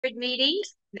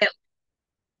meetings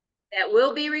that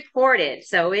will be recorded.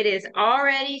 So it is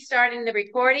already starting the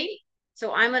recording.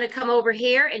 So I'm going to come over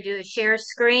here and do a share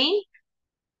screen.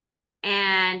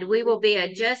 And we will be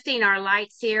adjusting our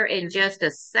lights here in just a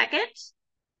second.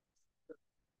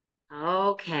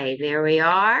 Okay, there we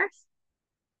are.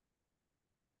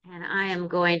 And I am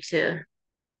going to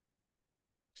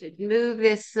move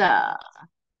this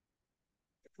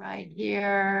right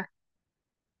here.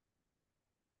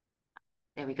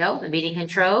 There we go, the meeting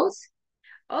controls.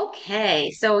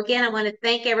 Okay, so again, I want to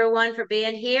thank everyone for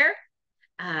being here.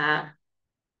 We're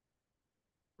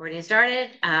getting started.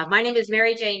 My name is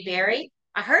Mary Jane Berry.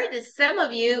 I heard that some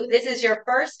of you, this is your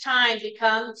first time to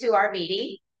come to our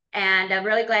meeting, and I'm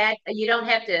really glad you don't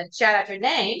have to shout out your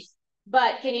names,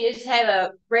 but can you just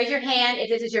raise your hand if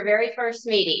this is your very first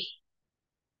meeting?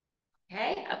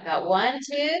 Okay, I've got 1,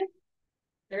 2,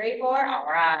 3, 4. All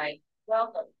right,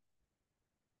 welcome.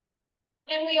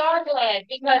 And we are glad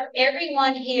because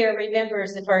everyone here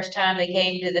remembers the first time they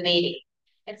came to the meeting.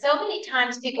 And so many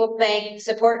times people think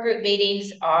support group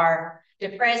meetings are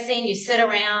depressing. You sit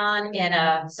around in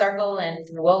a circle and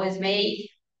woe is me.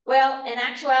 Well, in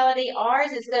actuality,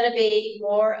 ours is going to be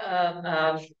more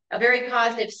of a very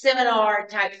positive seminar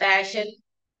type fashion.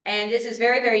 And this is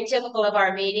very, very typical of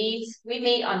our meetings. We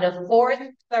meet on the 4th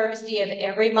Thursday of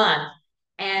every month.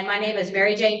 And my name is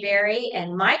Mary Jane Berry,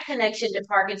 and my connection to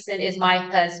Parkinson is my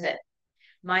husband.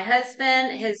 My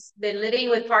husband has been living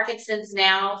with Parkinson's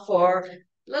now for a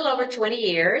little over 20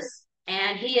 years,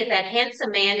 and he is that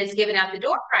handsome man that's giving out the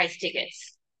door prize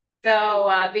tickets.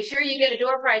 So be sure you get a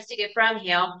door prize ticket from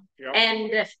him. Yep.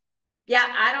 And yeah,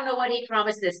 I don't know what he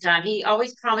promised this time. He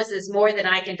always promises more than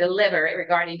I can deliver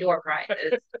regarding door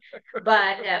prizes.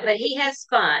 but he has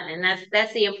fun, and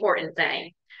that's the important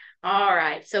thing. All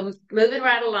right, so moving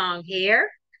right along here.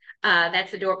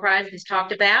 That's the door prize we just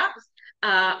talked about.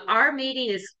 Our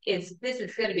meeting is this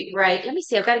is going to be great. Let me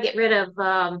see. I've got to get rid of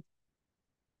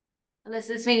unless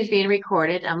this meeting is being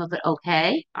recorded. I'm gonna put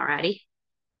okay. All righty.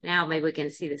 Now maybe we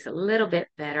can see this a little bit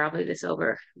better. I'll move this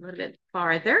over a little bit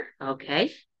farther.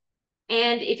 Okay.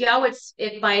 And if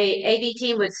my AV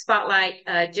team would spotlight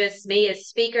just me as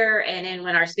speaker, and then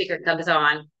when our speaker comes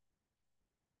on.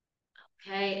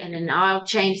 Okay, and then I'll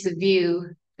change the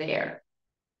view there.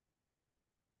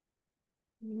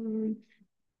 Okay,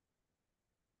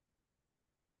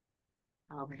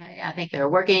 I think they're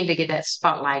working to get that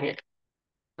spotlighted.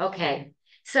 Okay,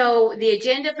 so the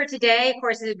agenda for today, of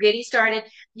course, is getting started.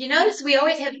 You notice we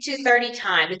always have 2:30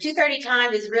 time. The 2:30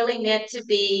 time is really meant to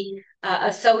be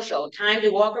a social time to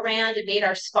walk around and meet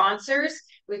our sponsors.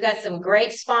 We've got some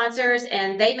great sponsors,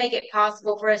 and they make it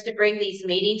possible for us to bring these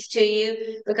meetings to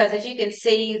you because, as you can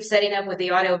see, setting up with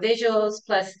the audio visuals,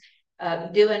 plus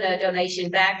doing a donation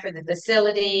back for the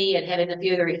facility and having a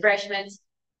few of the refreshments.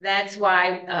 That's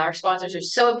why our sponsors are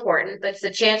so important, but it's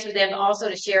a chance for them also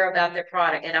to share about their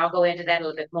product, and I'll go into that a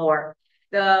little bit more.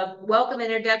 The welcome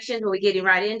introduction, we'll be getting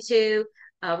right into.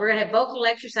 We're going to have vocal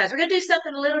exercise. We're going to do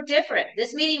something a little different.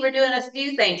 This meeting, we're doing a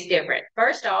few things different.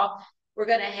 First off, we're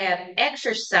going to have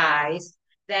exercise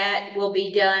that will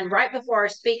be done right before our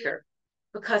speaker,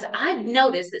 because I've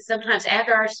noticed that sometimes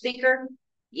after our speaker,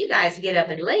 you guys get up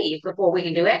and leave before we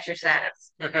can do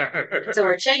exercise. So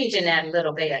we're changing that a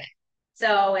little bit.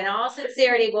 So in all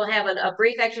sincerity, we'll have a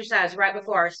brief exercise right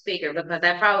before our speaker because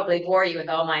I probably bore you with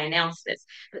all my announcements.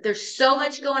 But there's so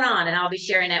much going on, and I'll be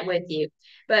sharing that with you.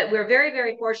 But we're very,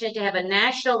 very fortunate to have a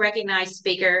national recognized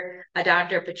speaker,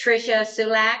 Dr. Patricia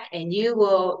Sulak, and you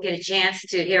will get a chance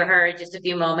to hear her in just a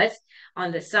few moments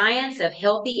on the science of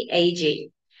healthy aging.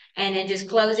 And then just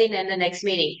closing in the next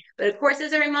meeting. But of course,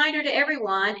 as a reminder to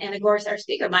everyone, and of course, our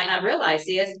speaker might not realize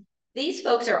this, these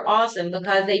folks are awesome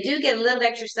because they do get a little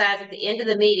exercise at the end of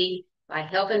the meeting by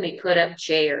helping me put up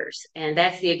chairs. And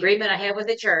that's the agreement I have with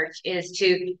the church, is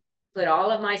to put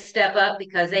all of my stuff up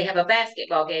because they have a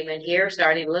basketball game in here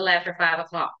starting a little after 5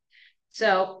 o'clock.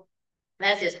 So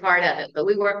that's just part of it, but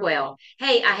we work well.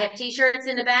 Hey, I have t-shirts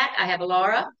in the back. I have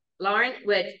Lauren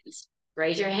with,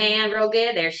 raise your hand real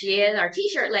good. There she is, our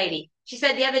t-shirt lady. She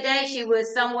said the other day she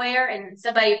was somewhere and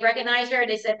somebody recognized her and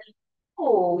they said,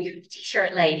 oh, you're a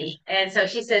t-shirt lady. And so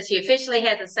she says she officially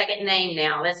has a second name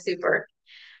now. That's super.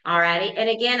 All righty. And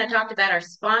again, I talked about our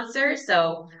sponsors.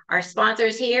 So our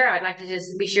sponsors here, I'd like to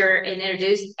just be sure and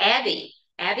introduce Abby.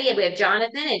 Abby, and we have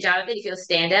Jonathan. And Jonathan, if you'll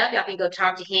stand up, y'all can go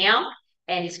talk to him.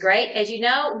 And he's great. As you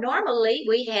know, normally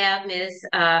we have Ms.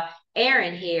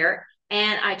 Erin here.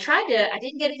 And I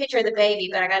didn't get a picture of the baby,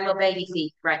 but I got a little baby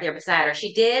seat right there beside her.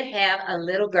 She did have a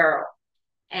little girl.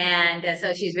 And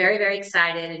so she's very, very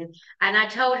excited. And I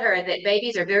told her that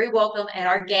babies are very welcome at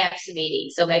our GAPS meeting.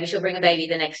 So maybe she'll bring a baby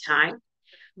the next time.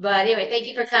 But anyway, thank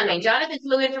you for coming. Jonathan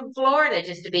flew in from Florida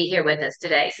just to be here with us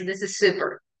today. So this is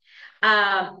super.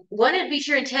 Wanted to be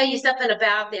sure and tell you something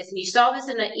about this. And you saw this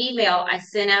in an email I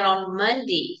sent out on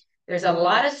Monday. There's a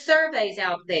lot of surveys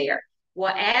out there.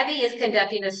 Well, Abby is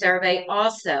conducting a survey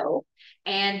also.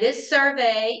 And this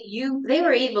survey, they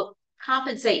were able to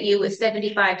compensate you with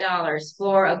 $75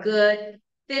 for a good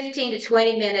 15 to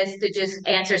 20 minutes to just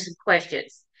answer some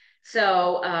questions.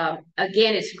 So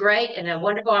again, it's great and a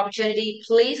wonderful opportunity.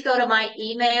 Please go to my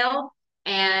email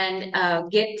and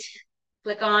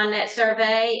click on that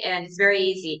survey, and it's very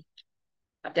easy.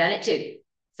 I've done it too.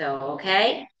 So,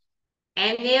 okay.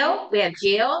 And Neil, we have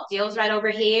Jill. Jill's right over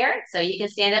here, so you can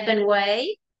stand up and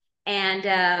wave. And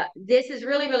this is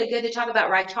really, really good to talk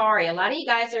about Rytari. A lot of you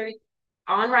guys are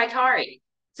on Rytari.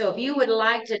 So if you would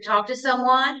like to talk to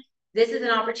someone, this is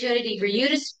an opportunity for you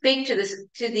to speak to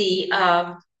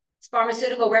the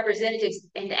pharmaceutical representatives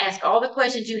and to ask all the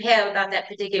questions you have about that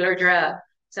particular drug.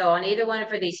 So on either one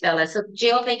for these fellas. So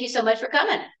Jill, thank you so much for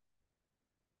coming.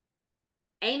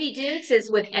 Amy Dukes is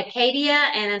with Acadia,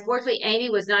 and unfortunately, Amy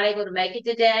was not able to make it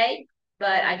today,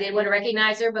 but I did want to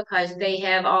recognize her because they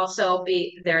have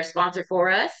they're a sponsor for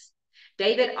us.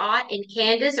 David Ott and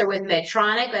Candace are with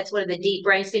Medtronic. That's one of the deep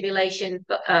brain stimulation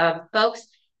folks.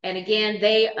 And again,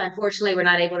 they unfortunately were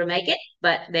not able to make it,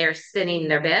 but they're sending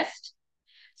their best.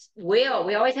 Will,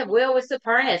 we always have Will with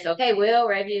Supernus. Okay, Will,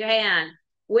 raise your hand.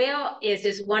 Will is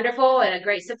just wonderful and a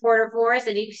great supporter for us.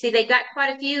 And you can see they've got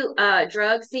quite a few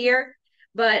drugs here.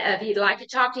 But if you'd like to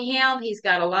talk to him, he's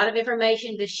got a lot of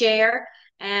information to share.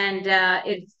 And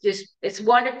it's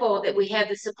wonderful that we have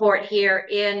the support here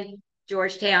in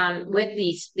Georgetown with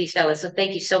these fellows. So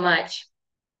thank you so much.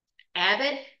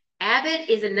 Abbott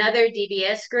is another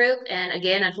DBS group. And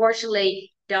again,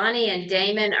 unfortunately, Donnie and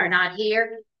Damon are not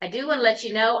here. I do want to let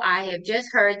you know, I have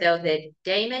just heard, though, that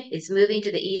Damon is moving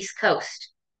to the East Coast.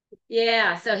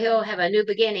 Yeah, so he'll have a new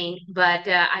beginning, but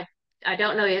I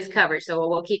don't know his coverage, so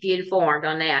we'll keep you informed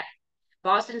on that.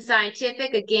 Boston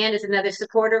Scientific, again, is another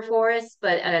supporter for us,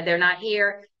 but they're not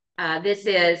here. This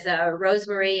is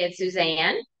Rosemary and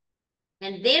Suzanne.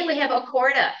 And then we have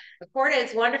Accorda. Accorda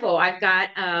is wonderful. I've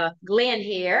got Glenn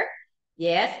here.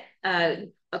 Yes.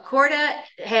 Accorda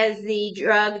has the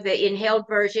drug, the inhaled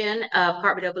version of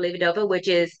carbidopa-levodopa, which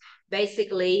is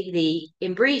basically the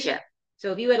Inbrija.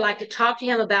 So if you would like to talk to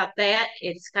him about that,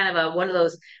 it's kind of one of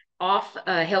those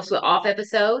helps with off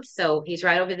episodes. So he's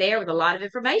right over there with a lot of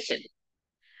information.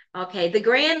 Okay, the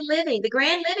Grand Living. The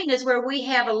Grand Living is where we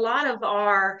have a lot of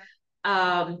our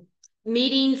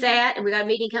meetings at, and we got a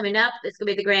meeting coming up. It's going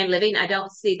to be the Grand Living. I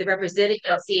don't see the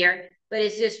representatives here, but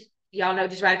it's just, y'all know,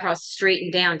 just right across the street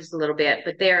and down just a little bit,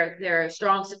 but they're a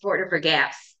strong supporter for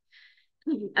GAPS.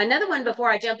 Another one before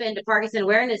I jump into Parkinson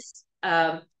awareness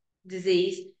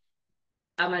disease,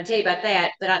 I'm going to tell you about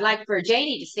that, but I'd like for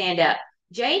Janie to stand up.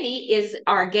 Janie is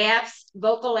our GAPS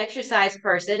vocal exercise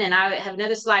person, and I have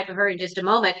another slide for her in just a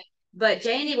moment. But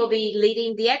Janie will be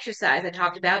leading the exercise I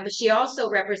talked about, but she also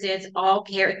represents all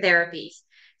care therapies.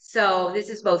 So this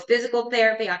is both physical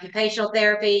therapy, occupational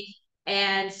therapy,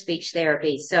 and speech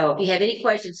therapy. So if you have any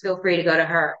questions, feel free to go to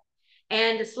her.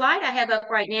 And the slide I have up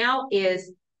right now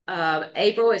is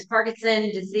April is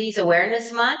Parkinson Disease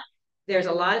Awareness Month. There's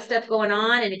a lot of stuff going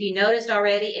on. And if you noticed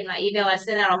already in my email I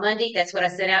sent out on Monday, that's what I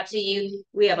sent out to you.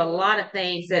 We have a lot of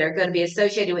things that are going to be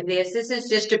associated with this. This is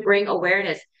just to bring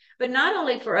awareness, but not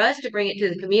only for us to bring it to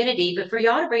the community, but for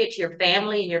y'all to bring it to your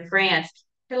family and your friends,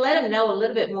 to let them know a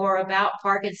little bit more about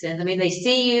Parkinson's. I mean, they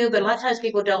see you, but a lot of times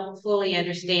people don't fully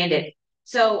understand it.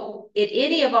 So at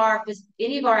any of our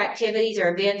activities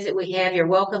or events that we have, you're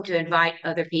welcome to invite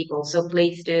other people. So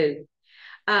please do.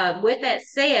 With that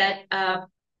said,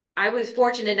 I was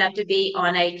fortunate enough to be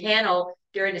on a panel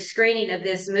during the screening of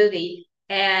this movie,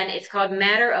 and it's called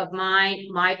Matter of Mind,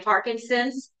 My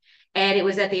Parkinson's, and it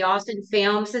was at the Austin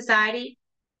Film Society.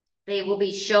 They will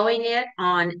be showing it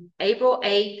on April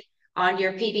 8th on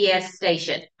your PBS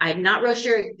station. I'm not real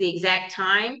sure the exact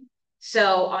time.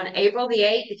 So on April the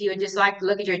 8th, if you would just like to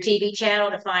look at your TV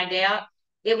channel to find out.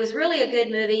 It was really a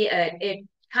good movie. It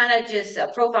kind of just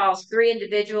profiles three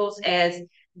individuals as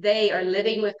they are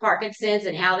living with Parkinson's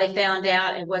and how they found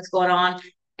out and what's going on.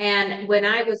 And when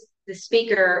I was the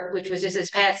speaker, which was just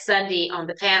this past Sunday on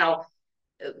the panel,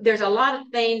 there's a lot of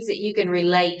things that you can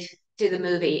relate to the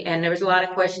movie. And there was a lot of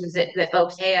questions that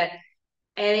folks had.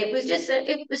 And it was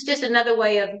just another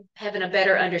way of having a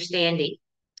better understanding.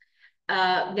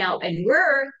 Now, and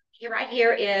we're right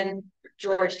here in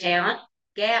Georgetown.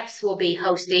 GAPS will be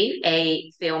hosting a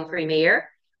film premiere.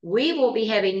 We will be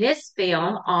having this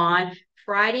film on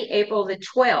Friday, April the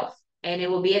 12th, and it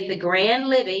will be at the Grand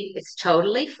Living. It's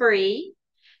totally free.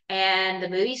 and the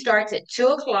movie starts at 2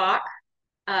 o'clock.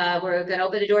 We're going to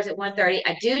open the doors at 1:30.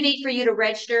 I do need for you to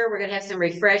register. We're going to have some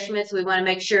refreshments. We want to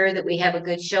make sure that we have a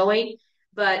good showing.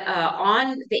 But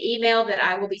on the email that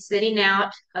I will be sending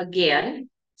out again,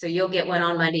 so you'll get one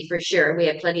on Monday for sure. We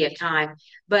have plenty of time.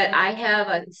 But I have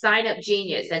a Sign Up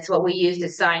Genius. That's what we use to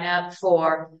sign up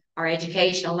for our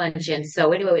educational luncheon.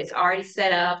 So anyway, it's already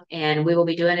set up and we will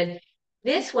be doing it.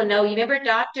 This one, no, you remember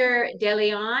Dr.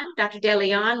 DeLeon? Dr.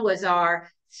 DeLeon was our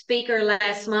speaker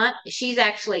last month. She's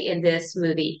actually in this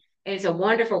movie. And it's a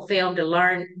wonderful film to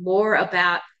learn more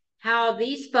about how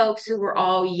these folks who were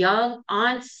all young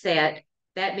onset,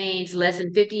 that means less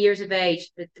than 50 years of age,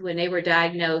 when they were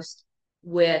diagnosed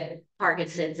with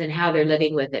Parkinson's and how they're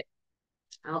living with it.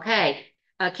 Okay.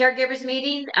 Caregivers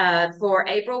meeting for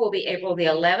April will be April the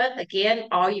 11th. Again,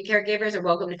 all you caregivers are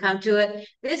welcome to come to it.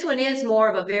 This one is more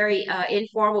of a very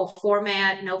informal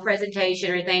format, no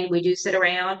presentation or anything. We do sit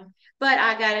around, but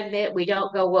I got to admit, we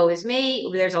don't go, woe is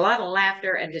me. There's a lot of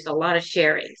laughter and just a lot of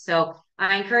sharing. So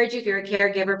I encourage you, if you're a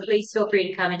caregiver, please feel free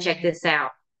to come and check this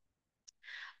out.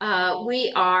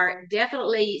 We are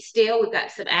definitely still, we've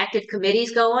got some active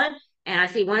committees going. And I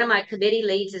see one of my committee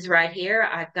leads is right here.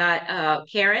 I've got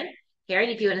Karen. Karen,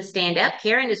 if you want to stand up.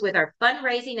 Karen is with our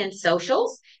fundraising and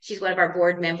socials. She's one of our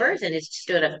board members and is just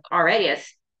doing already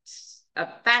a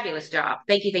fabulous job.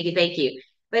 Thank you, thank you, thank you.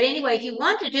 But anyway, if you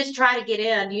want to just try to get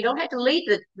in, you don't have to lead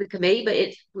the committee, but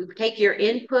we take your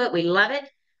input. We love it.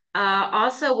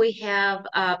 Also, we have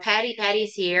Patty.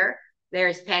 Patty's here.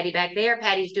 There's Patty back there.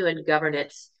 Patty's doing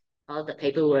governance, all the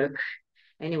paperwork.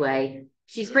 Anyway,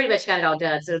 she's pretty much got it all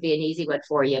done, so it'll be an easy one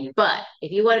for you. But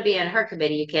if you want to be on her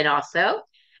committee, you can also.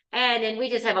 And then we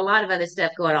just have a lot of other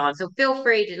stuff going on. So feel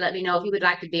free to let me know if you would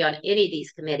like to be on any of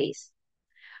these committees.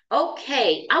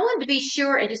 Okay, I wanted to be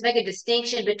sure and just make a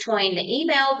distinction between the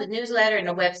email, the newsletter, and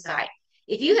the website.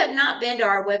 If you have not been to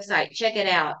our website, check it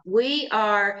out. We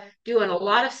are doing a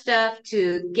lot of stuff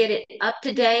to get it up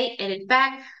to date. And in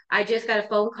fact, I just got a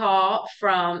phone call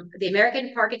from the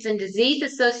American Parkinson Disease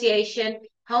Association,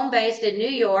 home-based in New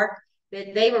York,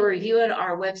 that they were reviewing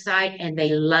our website and they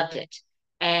loved it.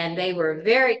 And they were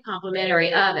very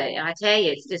complimentary of it. And I tell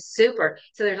you, it's just super.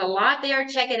 So there's a lot there.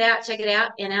 Check it out. Check it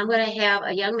out. And I'm going to have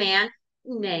a young man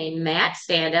named Matt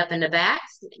stand up in the back.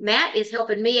 Matt is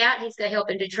helping me out. He's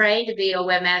helping to train to be a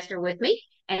webmaster with me.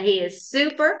 And he is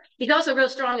super. He's also real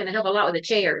strong and help a lot with the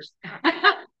chairs.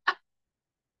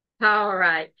 All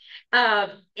right.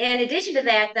 In addition to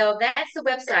that, though, that's the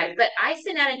website. But I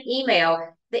sent out an email.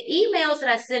 The emails that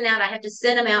I send out, I have to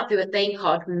send them out through a thing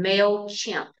called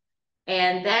MailChimp.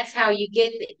 And that's how you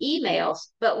get the emails.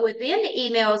 But within the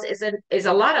emails is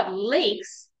a lot of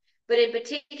links, but in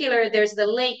particular, there's the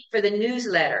link for the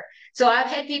newsletter. So I've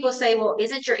had people say, well,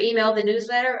 isn't your email the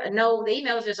newsletter? No, the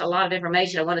email is just a lot of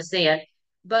information I want to send,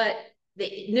 but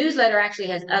the newsletter actually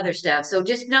has other stuff. So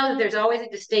just know that there's always a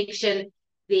distinction.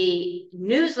 The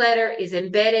newsletter is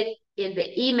embedded in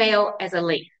the email as a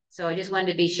link. So I just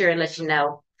wanted to be sure and let you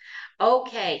know.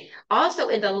 Okay. Also,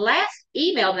 in the last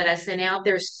email that I sent out,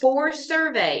 there's 4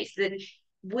 surveys that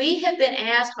we have been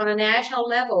asked on a national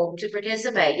level to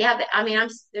participate. Yeah, I mean,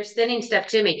 they're sending stuff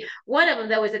to me. One of them,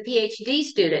 though, was a PhD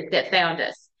student that found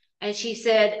us. And she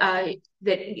said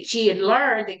that she had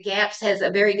learned that GAPS has a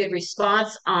very good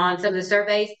response on some of the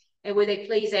surveys. And would they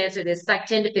please answer this like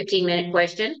 10 to 15-minute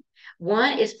question?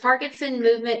 One is Parkinson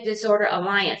Movement Disorder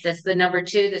Alliance. That's the number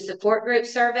 2, the support group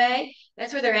survey.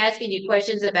 That's where they're asking you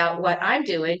questions about what I'm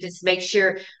doing to make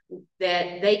sure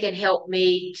that they can help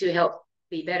me to help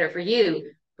be better for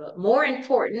you. But more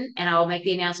important, and I'll make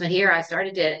the announcement here,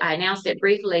 I announced it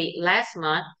briefly last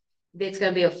month. It's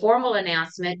going to be a formal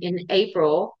announcement in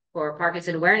April for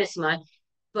Parkinson Awareness Month.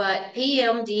 But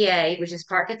PMDA, which is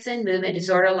Parkinson Movement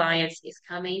Disorder Alliance, is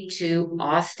coming to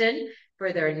Austin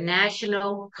for their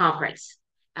national conference.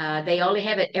 They only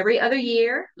have it every other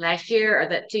year. Last year,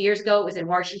 or 2 years ago, it was in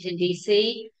Washington,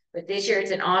 D.C., but this year it's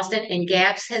in Austin, and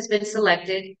GAPS has been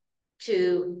selected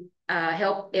to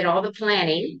help in all the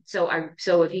planning. So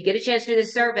if you get a chance to do the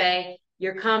survey,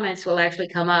 your comments will actually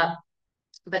come up.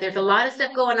 But there's a lot of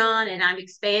stuff going on, and I'm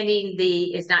expanding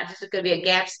it's not just going to be a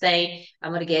GAPS thing.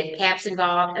 I'm going to get CAPS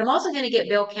involved. And I'm also going to get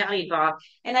Bell County involved.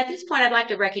 And at this point, I'd like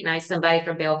to recognize somebody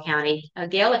from Bell County.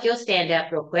 Gail, if you'll stand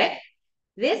up real quick.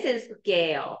 This is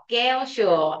Gail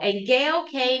Schul. And Gail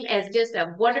came as just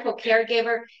a wonderful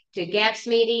caregiver to GAPS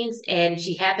meetings, and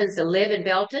she happens to live in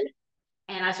Belton.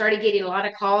 And I started getting a lot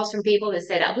of calls from people that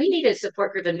said, we need a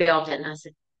support group in Belton. And I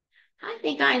said, I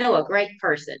think I know a great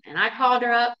person. And I called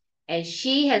her up, and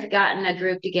she has gotten a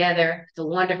group together. It's a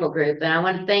wonderful group. And I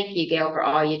want to thank you, Gail, for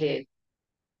all you do.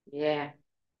 Yeah.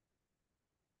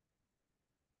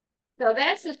 So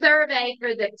that's the survey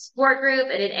for the support group,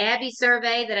 and an Abby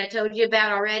survey that I told you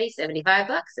about already, 75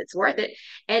 bucks. It's worth it.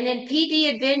 And then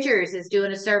PD Adventures is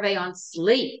doing a survey on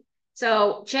sleep.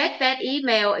 So check that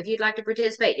email if you'd like to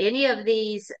participate in any of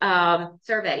these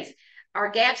surveys. Our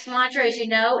GAPS mantra, as you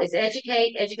know, is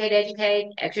educate, educate,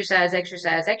 educate, exercise,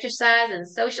 exercise, exercise, and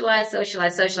socialize,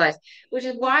 socialize, socialize, which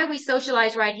is why we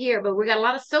socialize right here. But we got a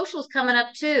lot of socials coming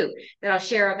up too that I'll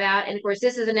share about. And of course,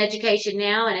 this is an education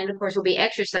now, and then of course, we'll be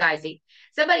exercising.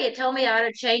 Somebody had told me I ought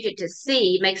to change it to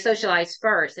C, make socialize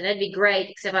first, and that'd be great,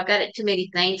 except I've got it too many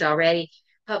things already,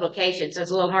 publications, so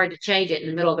it's a little hard to change it in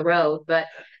the middle of the road, but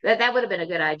that would have been a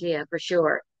good idea for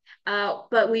sure.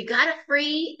 But we've got a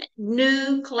free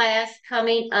new class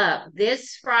coming up.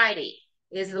 This Friday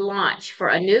is the launch for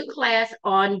a new class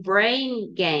on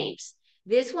brain games.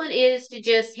 This one is to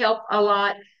just help a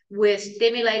lot with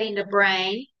stimulating the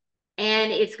brain,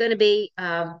 and it's going to be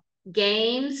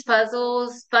games,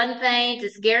 puzzles, fun things.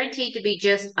 It's guaranteed to be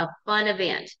just a fun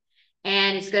event.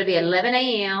 And it's going to be 11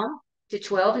 a.m. to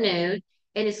 12 noon.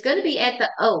 And it's going to be at the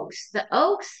Oaks. The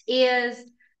Oaks is,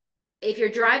 if you're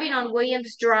driving on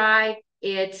Williams Drive,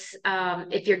 it's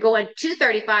if you're going to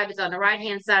 35, it's on the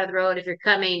right-hand side of the road. If you're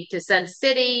coming to Sun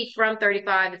City from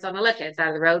 35, it's on the left-hand side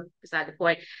of the road, beside the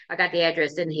point. I got the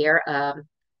address in here.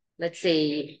 Let's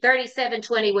see,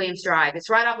 3720 Williams Drive. It's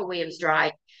right off of Williams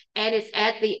Drive. And it's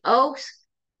at the Oaks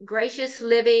Gracious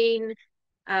Living,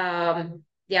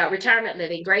 retirement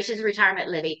living, Gracious Retirement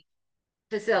Living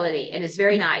facility. And it's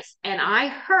very nice. And I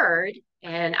heard,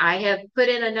 and I have put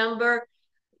in a number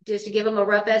just to give them a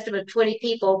rough estimate of 20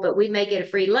 people, but we may get a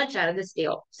free lunch out of this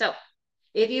deal. So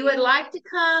if you would like to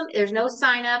come, there's no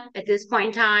sign up at this point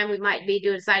in time. We might be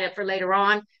doing sign up for later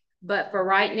on, but for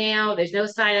right now, there's no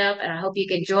sign up, and I hope you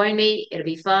can join me. It'll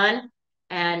be fun.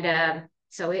 And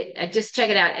just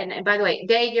check it out. And by the way,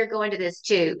 Dave, you're going to this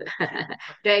too.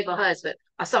 Dave, my husband.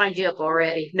 I signed you up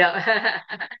already. No.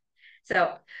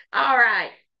 So, all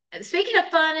right. Speaking of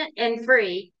fun and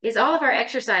free is all of our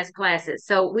exercise classes.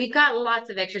 So we've got lots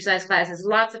of exercise classes,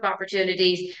 lots of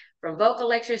opportunities from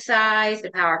vocal exercise,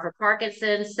 the power for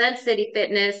Parkinson, Sun City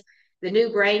Fitness, the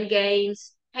new brain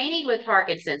games, painting with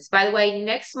Parkinson's. By the way,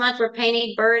 next month we're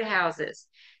painting birdhouses.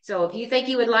 So if you think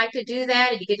you would like to do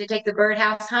that, if you get to take the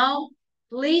birdhouse home,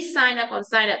 please sign up on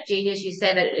Sign Up Genius. You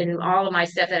said it in all of my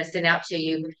stuff that I sent out to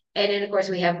you. And then, of course,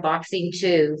 we have boxing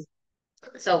too.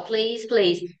 So please,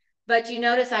 please. But you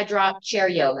notice I dropped chair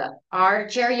yoga. Our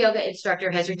chair yoga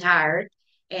instructor has retired.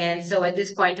 And so at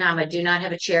this point in time, I do not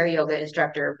have a chair yoga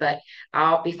instructor, but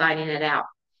I'll be finding it out.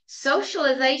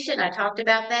 Socialization, I talked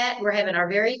about that. We're having our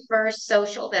very first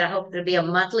social that I hope will be a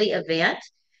monthly event.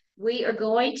 We are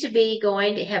going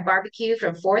to have barbecue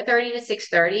from 4:30 to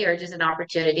 6:30, or just an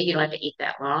opportunity. You don't have to eat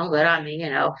that long, but I mean,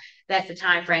 that's the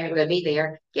time frame we're going to be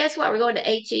there. Guess what? We're going to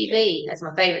HEB. That's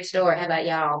my favorite store. How about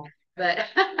y'all? But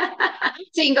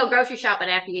so you can go grocery shopping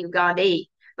after you've gone to eat.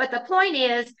 But the point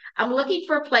is, I'm looking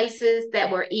for places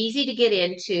that were easy to get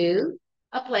into,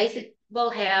 a place that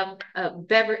will have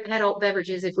adult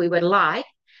beverages if we would like,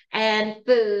 and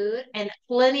food, and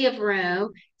plenty of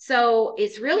room. So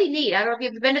it's really neat. I don't know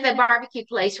if you've been to that barbecue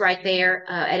place right there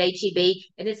at HEB,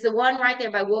 and it's the one right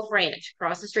there by Wolf Ranch,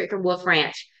 across the street from Wolf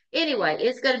Ranch. Anyway,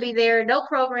 it's going to be there. No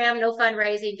program, no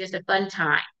fundraising, just a fun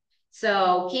time.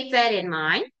 So keep that in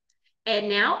mind. And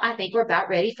now I think we're about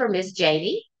ready for Miss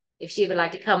Janie, if she would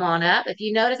like to come on up. If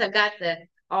you notice, I've got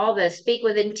all the speak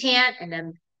with intent and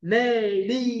then may,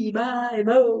 me, my,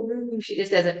 mo. She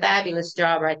just does a fabulous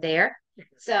job right there.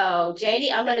 So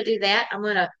Janie, I'm going to do that. I'm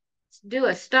going to do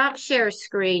a stop share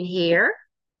screen here.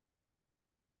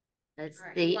 Let's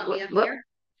see.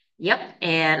 Yep.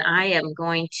 And I am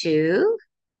going to,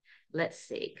 let's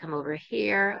see, come over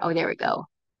here. Oh, there we go.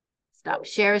 Stop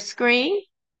share screen.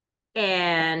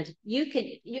 And you want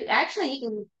to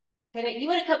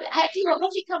come, actually, why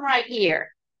don't you come right here?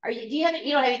 You don't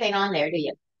have anything on there, do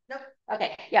you? Nope.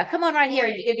 Okay. Yeah, come on right here.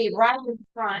 You'll be right in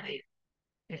front.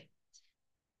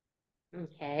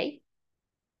 Okay.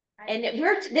 And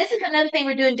this is another thing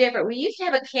we're doing different. We used to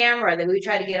have a camera that we would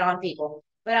try to get on people.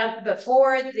 But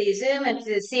before the Zoom and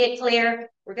to see it clear,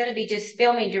 we're going to be just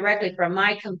filming directly from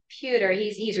my computer.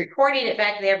 He's recording it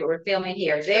back there, but we're filming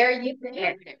here. There you go.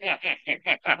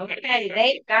 Okay,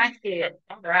 they got it.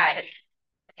 All right.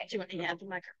 Okay. Do you want to have the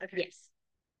microphone? Okay. Yes.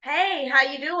 Hey, how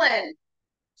you doing?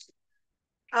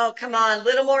 Oh, come on, a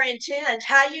little more intent.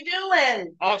 How you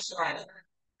doing? Awesome.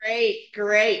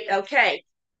 Great. Okay.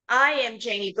 I am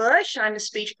Janie Bush. I'm a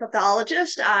speech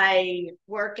pathologist. I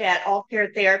work at All Care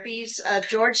Therapies of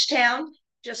Georgetown,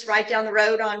 just right down the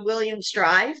road on Williams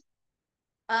Drive.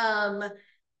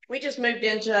 We just moved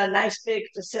into a nice big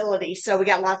facility, so we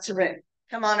got lots of room.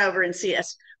 come on over and see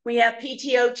us. We have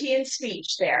PTOT and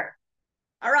speech there.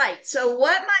 All right, so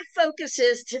what my focus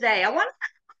is today, I want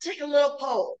to take a little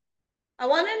poll. I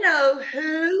want to know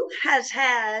who has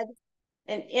had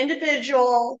an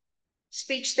individual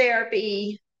speech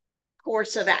therapy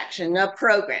course of action, a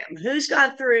program. Who's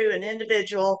gone through an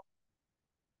individual?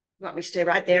 You want me to stay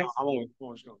right there? I won't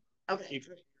go. Okay.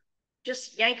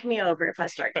 Just yank me over if I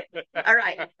start. All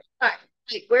right. All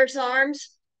right. Where's the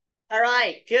arms? All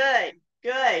right. Good.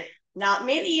 Good. Not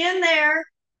many in there.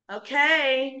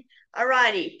 Okay. All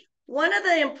righty. One of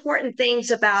the important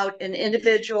things about an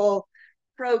individual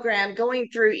program going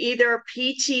through either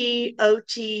PT,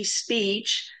 OT,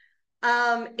 speech,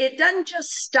 it doesn't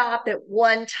just stop at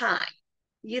one time.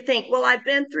 You think, well, I've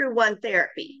been through one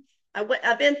therapy.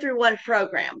 I've been through one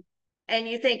program. And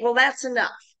you think, well, that's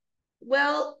enough.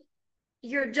 Well,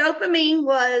 your dopamine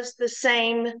was the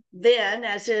same then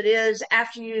as it is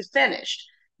after you finished.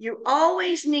 You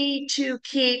always need to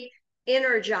keep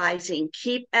energizing,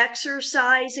 keep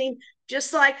exercising,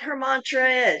 just like her mantra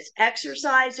is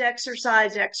exercise,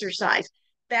 exercise, exercise.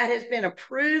 That has been a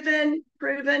proven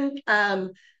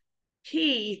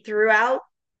key throughout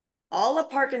all of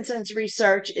Parkinson's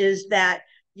research is that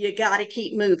you got to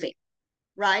keep moving,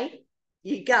 right?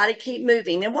 You got to keep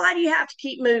moving. And why do you have to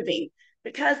keep moving?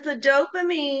 Because the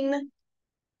dopamine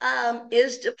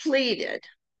is depleted.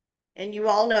 And you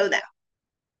all know that.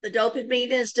 The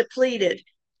dopamine is depleted.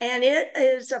 And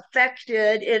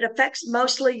it affects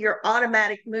mostly your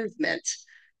automatic movements.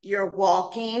 You're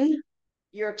walking,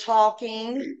 you're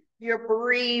talking, you're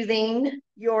breathing,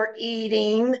 you're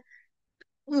eating,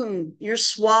 you're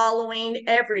swallowing,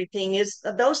 everything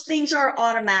those things are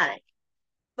automatic.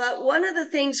 But one of the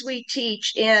things we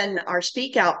teach in our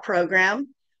Speak Out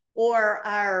program or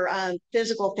our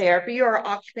physical therapy or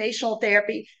occupational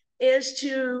therapy is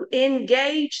to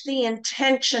engage the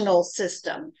intentional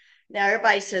system. Now,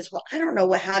 everybody says, well, I don't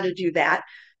know how to do that.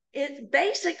 It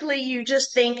basically, you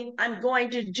just think, I'm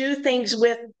going to do things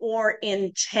with more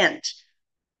intent,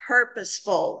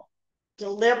 purposeful,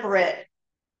 deliberate,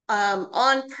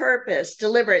 on purpose,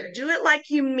 deliberate. Do it like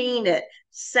you mean it.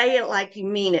 Say it like you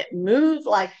mean it. Move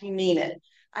like you mean it.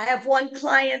 I have one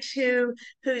client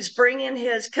who's bringing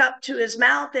his cup to his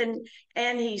mouth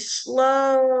and he's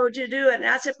slow to do it. And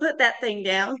I said, put that thing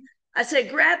down. I said,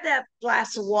 grab that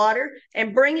glass of water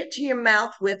and bring it to your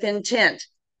mouth with intent.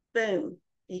 Boom.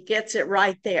 He gets it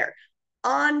right there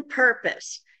on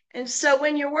purpose. And so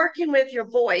when you're working with your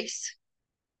voice,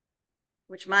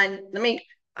 okay,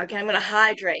 I'm going to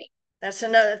hydrate. That's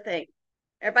another thing.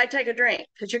 Everybody take a drink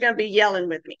because you're going to be yelling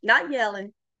with me. Not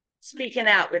yelling, speaking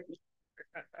out with me.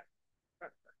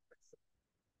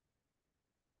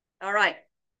 All right.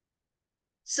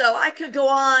 So I could go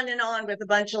on and on with a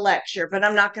bunch of lecture, but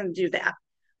I'm not going to do that.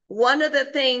 One of the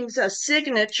things, a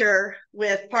signature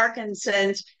with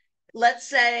Parkinson's, let's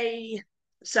say,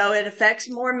 so it affects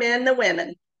more men than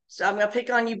women. So I'm going to pick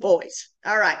on you boys.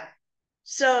 All right.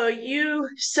 So you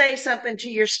say something to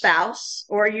your spouse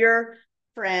or your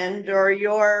friend or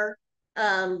your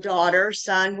daughter,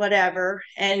 son, whatever,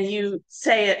 and you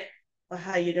say it, well,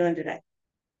 how you doing today?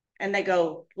 And they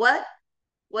go, what?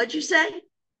 What'd you say?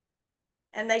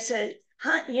 And they said,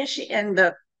 yes, and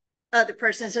the other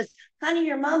person says, honey,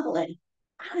 you're mumbling.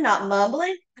 I'm not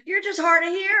mumbling. You're just hard of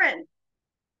hearing.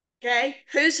 Okay.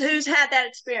 Who's had that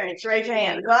experience? Raise your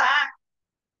hand. Ah!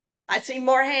 I see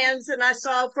more hands than I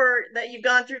saw for that you've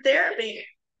gone through therapy.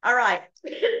 All right.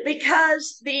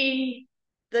 Because the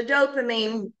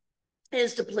dopamine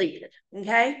is depleted.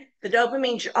 Okay. The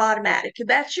dopamine's your automatic.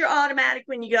 That's your automatic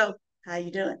when you go, how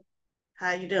you doing?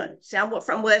 How you doing? See, I'm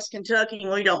from West Kentucky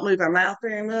and we don't move our mouth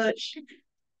very much.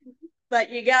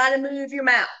 But you got to move your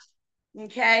mouth.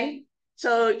 Okay.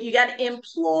 So you got to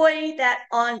employ that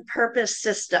on purpose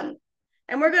system.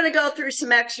 And we're going to go through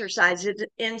some exercises.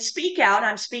 In Speak Out,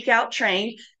 I'm Speak Out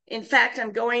trained. In fact,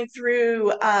 I'm going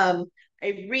through a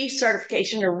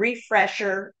recertification, a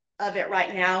refresher of it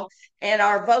right now. And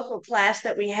our vocal class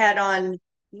that we had on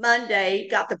Monday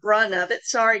got the brunt of it.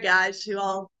 Sorry, guys, who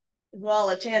all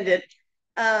attended.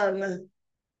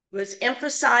 Was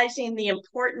emphasizing the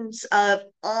importance of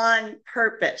on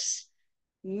purpose,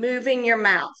 moving your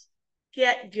mouth,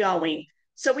 get going.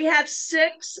 So we have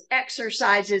 6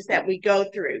 exercises that we go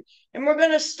through, and we're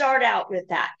going to start out with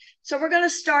that. So we're going to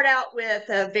start out with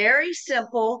a very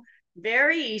simple,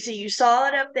 very easy. You saw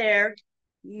it up there.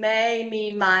 May,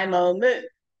 me, my, mo, moo.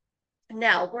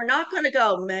 Now, we're not going to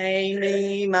go may,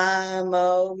 me, my,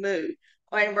 mo, moo.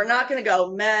 And we're not going to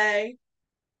go may,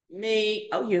 me.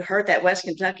 Oh, you heard that West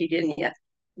Kentucky, didn't you?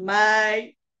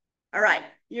 My. All right.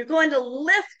 You're going to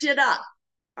lift it up.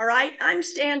 All right, I'm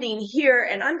standing here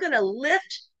and I'm going to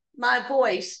lift my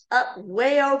voice up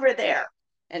way over there.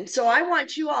 And so I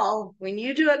want you all, when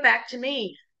you do it back to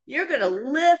me, you're going to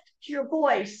lift your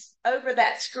voice over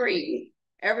that screen.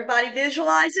 Everybody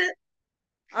visualize it?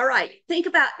 All right, think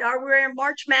about, we're in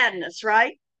March Madness,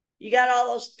 right? You got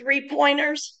all those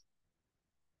 3-pointers?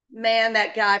 Man,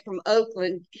 that guy from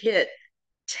Oakland hit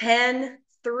 10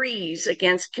 threes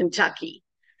against Kentucky.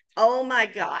 Oh my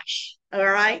gosh. All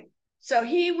right. So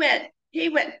he went,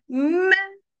 man.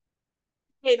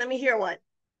 Hey, let me hear one.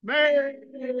 Man.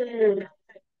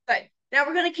 Right. Now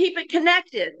we're going to keep it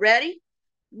connected. Ready?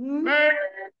 Man.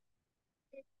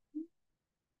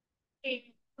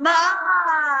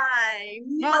 My.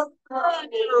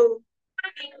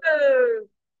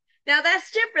 Now that's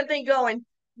different than going,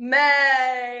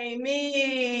 may,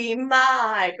 me,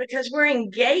 my, because we're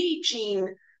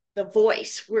engaging the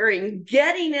voice. We're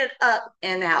getting it up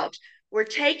and out. We're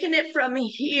taking it from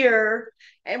here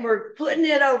and we're putting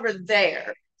it over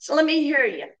there. So let me hear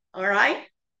you. All right.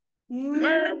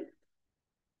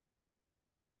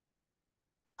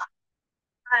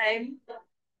 I'm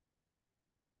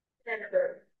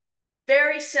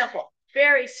very simple.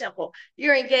 Very simple.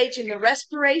 You're engaging the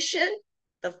respiration,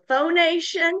 the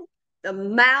phonation, the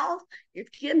mouth. You're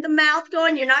getting the mouth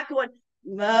going. You're not going,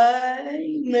 my,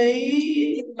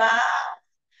 me, my.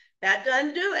 That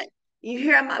doesn't do it. You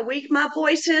hear how weak my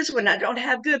voice is when I don't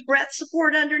have good breath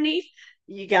support underneath?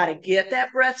 You got to get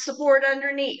that breath support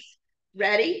underneath.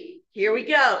 Ready? Here we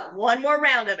go. One more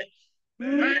round of it.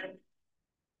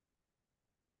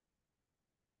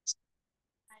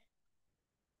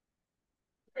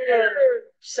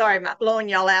 Sorry, I'm not blowing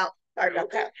y'all out. Sorry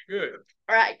about that. Good.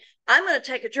 All right. I'm going to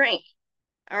take a drink.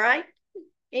 All right.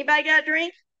 Anybody got a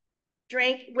drink?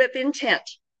 Drink with intent.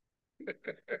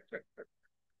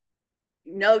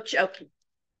 No joking.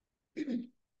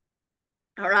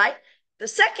 All right. The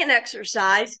second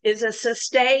exercise is a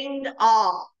sustained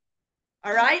awe.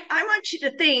 All right. I want you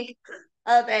to think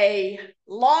of a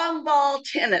long ball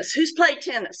tennis. Who's played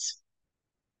tennis?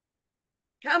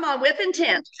 Come on, with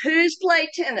intent. Who's played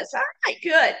tennis? All right,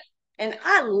 good. And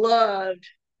I loved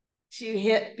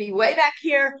to be way back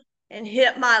here and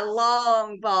hit my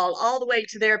long ball all the way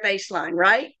to their baseline,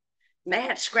 right? And they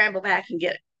had to scramble back and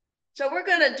get it. So we're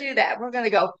going to do that. We're going to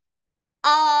go,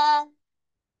 ah.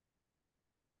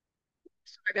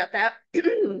 Sorry about that.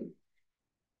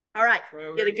 All right,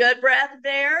 get a good breath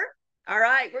there. All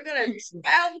right, we're going to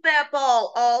travel that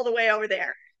ball all the way over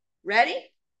there. Ready?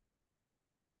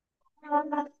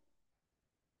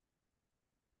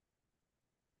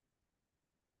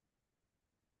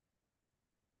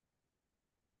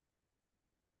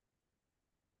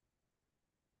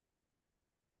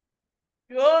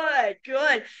 Good,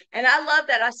 good. And I love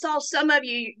that. I saw some of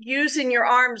you using your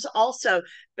arms also,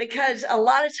 because a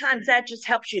lot of times that just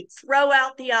helps you throw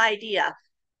out the idea.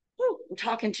 Whew, I'm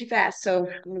talking too fast, so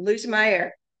I'm losing my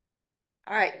air.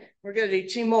 All right, we're going to do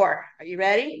 2 more. Are you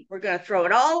ready? We're going to throw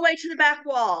it all the way to the back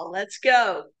wall. Let's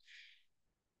go.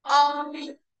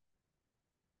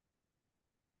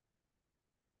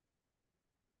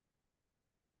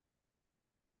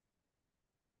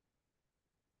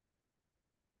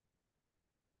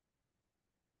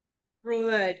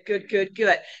 Good, good, good,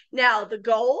 good. Now,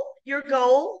 your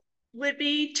goal would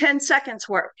be 10 seconds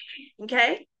worth.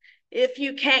 Okay. If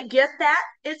you can't get that,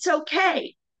 it's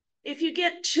okay. If you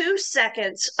get 2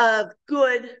 seconds of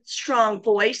good, strong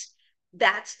voice,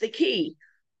 that's the key.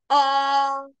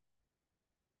 Okay.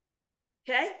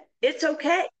 It's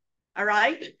okay. All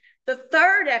right. The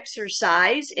third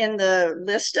exercise in the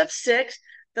list of 6,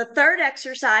 the third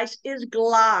exercise is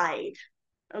glide.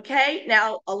 Okay.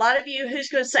 Now, a lot of you, who's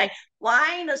going to say, well,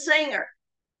 I ain't a singer.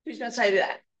 Who's going to say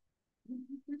that?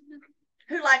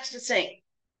 Who likes to sing?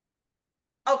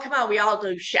 Oh, come on. We all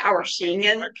do shower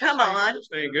singing. Come on.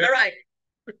 All right.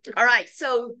 All right.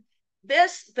 So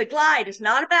the glide is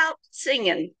not about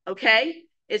singing. Okay.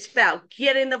 It's about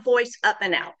getting the voice up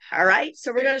and out. All right.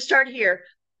 So we're going to start here.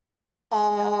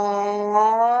 All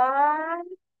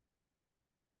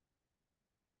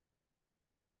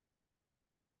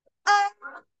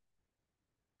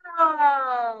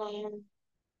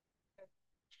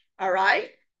right.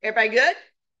 Everybody good?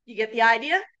 You get the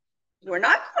idea? We're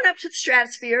not going up to the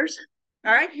stratospheres.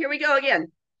 All right, here we go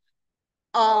again.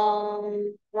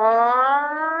 You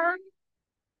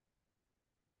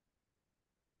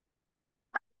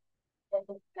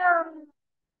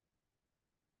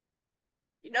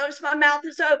notice my mouth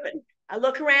is open. I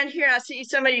look around here and I see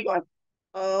somebody going,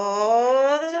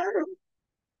 oh.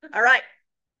 All right.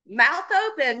 Mouth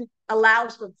open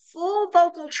allows the full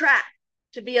vocal tract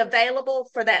to be available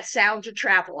for that sound to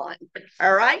travel on.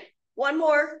 All right. One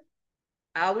more.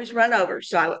 I always run over,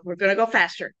 so we're going to go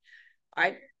faster. All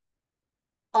right.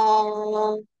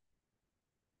 Um,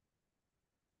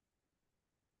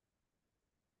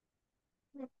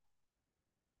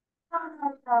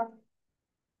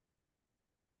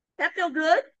 that feel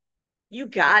good? You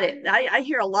got it. I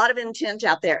hear a lot of intent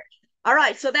out there. All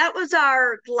right, so that was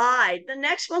our glide. The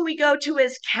next one we go to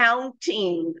is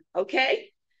counting. Okay,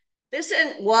 this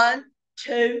is 1,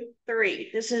 2, 3.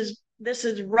 This is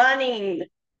running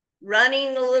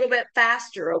a little bit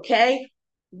faster. Okay,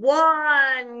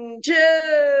 1,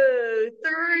 2,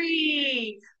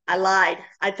 3. I lied.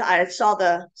 I thought I saw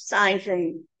the sign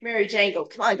from Mary Jane go,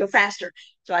 come on, go faster.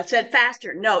 So I said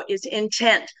faster. No, it's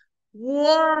intent.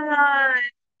 1,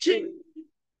 2,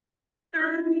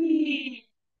 3,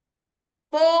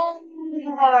 4,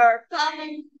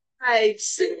 5,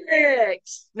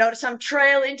 6. Notice I'm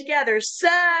trailing together.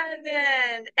 7,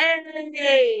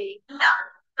 8,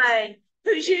 9.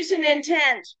 Who's using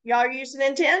intent? Y'all are using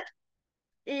intent?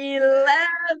 11.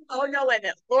 Oh, no, wait a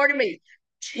minute. Lord of me.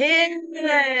 10,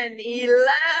 11,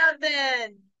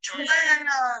 12.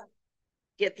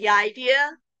 Get the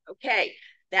idea? Okay,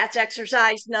 that's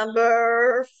exercise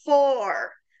number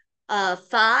 4.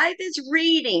 5 is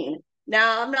reading.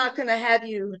 Now, I'm not going to have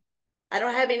you, I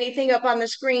don't have anything up on the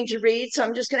screen to read, so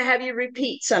I'm just going to have you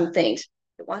repeat some things.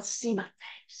 It wants to see my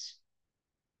face.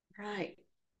 Right.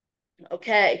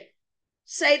 Okay.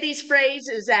 Say these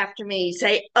phrases after me.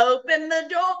 Say, open the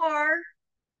door.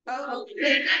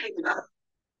 Open.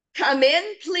 Come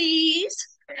in, please.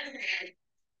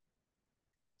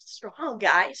 Strong,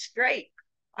 guys. Great.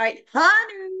 All right.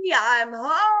 Honey, I'm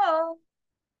home.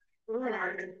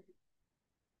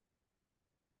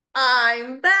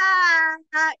 I'm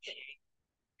back.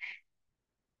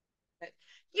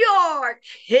 You're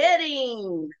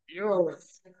kidding. You're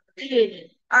kidding.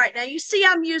 All right, now you see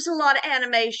I'm using a lot of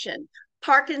animation.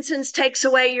 Parkinson's takes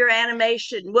away your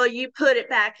animation. Will you put it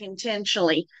back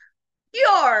intentionally?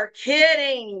 You're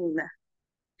kidding.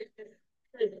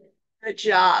 Good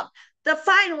job. The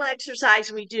final exercise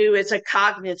we do is a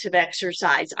cognitive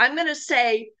exercise. I'm going to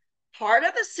say part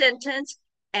of a sentence,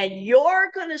 and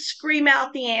you're going to scream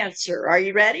out the answer. Are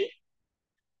you ready?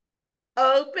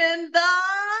 Open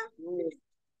the,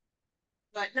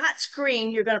 but not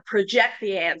scream. You're going to project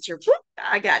the answer.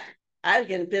 I've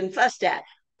been fussed at.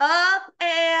 Up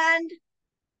and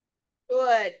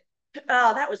good.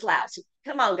 Oh, that was lousy.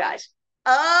 Come on, guys.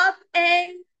 Up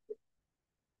and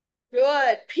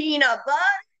good. Peanut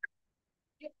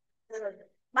butter.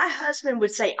 My husband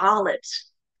would say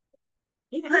olives.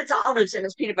 He puts olives in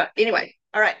his peanut butter. Anyway,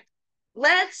 all right.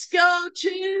 Let's go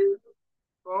to.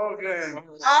 Okay.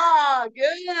 Oh,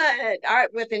 good. All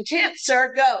right, with intent,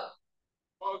 sir, go.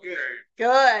 Okay.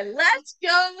 Good. Let's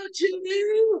go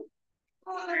to.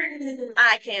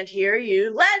 I can't hear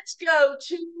you. Let's go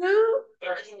to.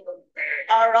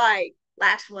 All right.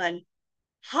 Last one.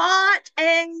 Hot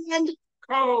and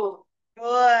cold.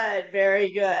 Good.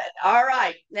 Very good. All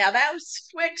right. Now that was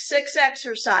quick 6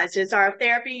 exercises. Our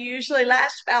therapy usually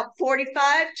lasts about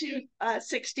 45 to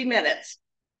 60 minutes.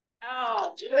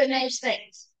 Oh, doing those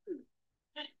things.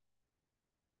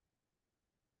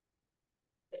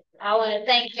 I want to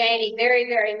thank Janie very,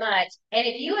 very much. And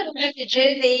if you would like to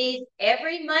do these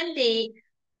every Monday,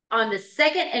 on the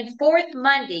second and fourth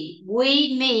Monday,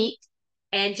 we meet,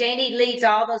 and Janie leads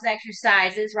all those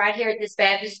exercises right here at this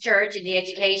Baptist church in the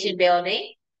education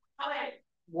building.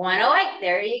 108,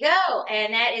 there you go.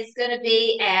 And that is going to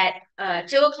be at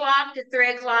 2 o'clock to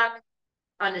 3 o'clock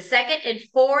on the second and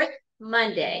fourth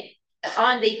Monday.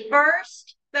 On the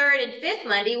first, third, and fifth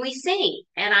Monday, we sing.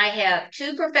 And I have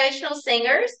 2 professional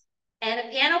singers and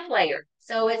a piano player.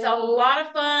 So it's a lot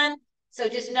of fun. So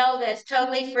just know that's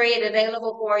totally free and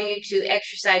available for you to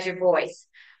exercise your voice.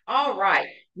 All right.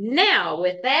 Now,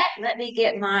 with that, let me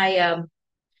get my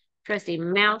trusty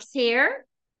mouse here.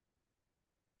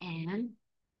 And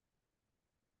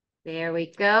there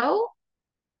we go.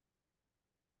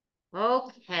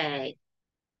 Okay.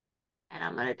 And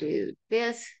I'm going to do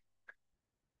this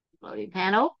loading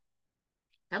panel.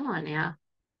 Come on now.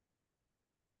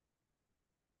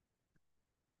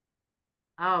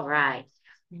 All right.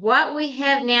 What we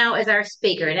have now is our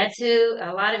speaker, and that's who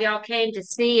a lot of y'all came to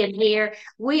see and hear.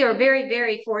 We are very,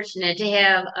 very fortunate to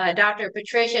have Dr.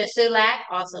 Patricia Sulak,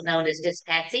 also known as just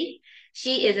Patsy.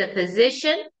 She is a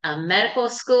physician, a medical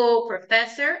school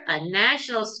professor, a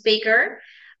national speaker,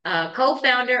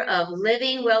 co-founder of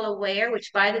Living Well Aware,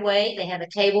 which, by the way, they have a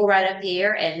table right up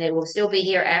here, and they will still be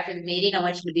here after the meeting. I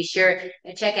want you to be sure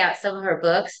and check out some of her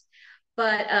books.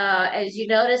 But as you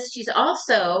notice, she's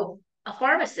also a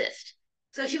pharmacist.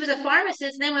 So she was a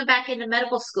pharmacist and then went back into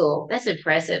medical school. That's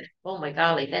impressive. Oh my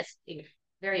golly, that's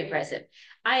very impressive.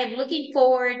 I am looking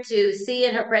forward to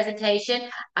seeing her presentation.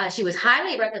 She was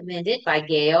highly recommended by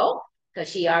Gail because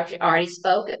she already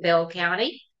spoke at Bell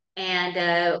County.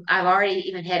 And I've already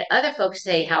even had other folks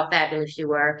say how fabulous you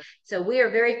were. So we are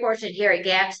very fortunate here at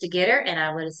GAPS to get her. And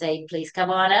I want to say, please come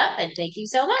on up and thank you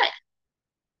so much.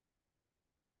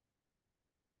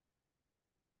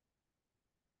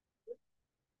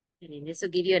 I mean, this will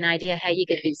give you an idea how you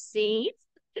can do scenes.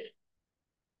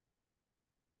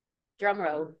 Drum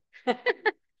roll.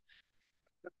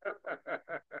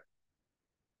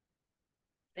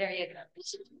 There you go.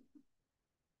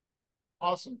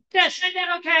 Awesome. Yes, is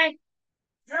that okay?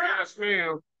 Yes,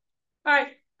 ma'am. All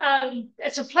right.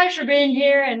 It's a pleasure being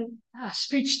here and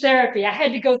speech therapy. I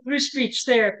had to go through speech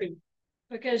therapy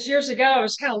because years ago I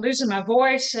was kind of losing my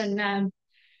voice and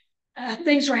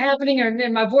things were happening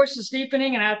and my voice was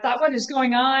deepening. And I thought, what is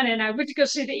going on? And I went to go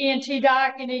see the ENT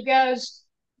doc and he goes,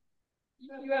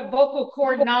 you have vocal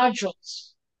cord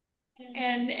nodules.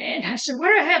 And I said, why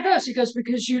do I have those? He goes,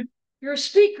 because you're a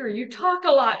speaker. You talk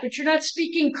a lot, but you're not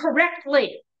speaking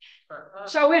correctly.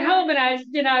 So I went home and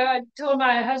I told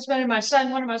my husband and my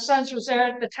son, one of my sons was there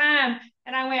at the time,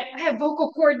 and I went, I have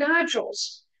vocal cord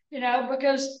nodules,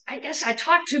 because I guess I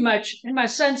talk too much. And my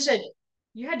son said,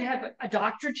 you had to have a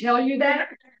doctor tell you that?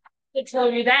 To tell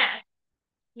you that.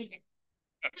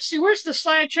 See, where's the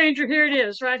slide changer? Here it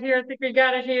is, right here. I think we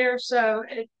got it here. So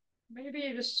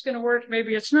maybe this is going to work.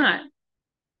 Maybe it's not.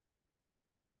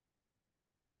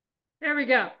 There we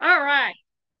go. All right.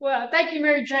 Well, thank you,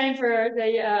 Mary Jane, for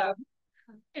the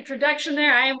introduction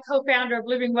there. I am co-founder of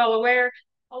Living Well Aware,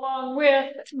 along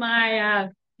with my,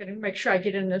 gonna make sure I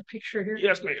get in the picture here.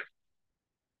 Yes, ma'am.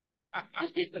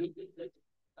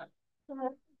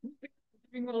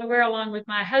 Living Well Aware, along with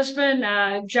my husband,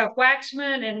 Jeff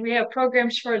Waxman, and we have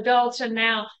programs for adults and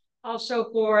now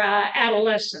also for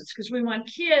adolescents, because we want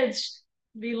kids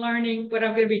to be learning what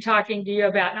I'm going to be talking to you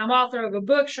about. And I'm author of a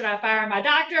book, Should I Fire My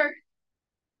Doctor?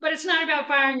 But it's not about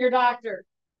firing your doctor.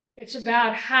 It's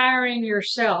about hiring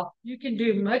yourself. You can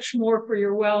do much more for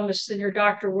your wellness than your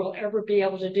doctor will ever be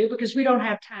able to do because we don't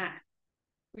have time.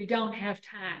 We don't have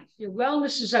time. Your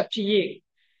wellness is up to you.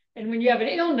 And when you have an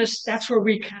illness, that's where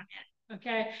we come in.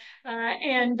 Okay.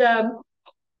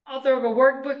 Author of a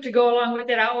workbook to go along with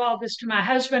it. I owe all this to my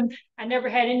husband. I never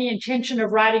had any intention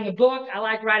of writing a book. I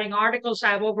like writing articles.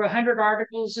 I have over 100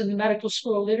 articles in the medical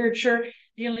school literature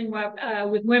dealing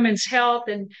with women's health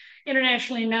and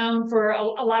internationally known for a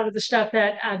lot of the stuff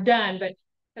that I've done. But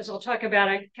as I'll talk about,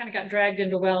 I kind of got dragged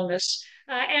into wellness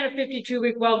and a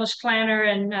 52-week wellness planner.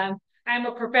 And I'm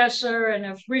a professor and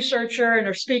a researcher and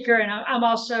a speaker, and I'm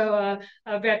also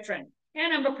a veteran.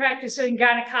 And I'm a practicing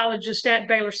gynecologist at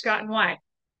Baylor Scott and White.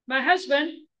 My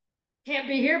husband can't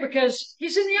be here because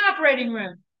he's in the operating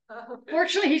room.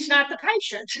 Fortunately, he's not the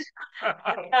patient. He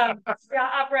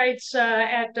operates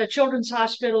at the Children's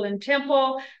Hospital in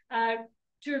Temple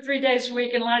 2 or 3 days a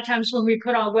week. And a lot of times when we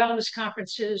put on wellness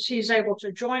conferences, he's able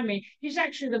to join me. He's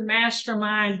actually the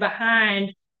mastermind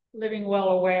behind Living Well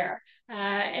Aware.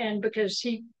 And because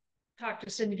he talked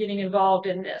us into getting involved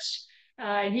in this.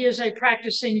 And he is a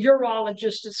practicing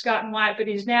urologist at Scott and White, but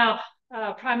he's now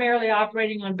primarily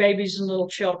operating on babies and little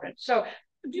children. So what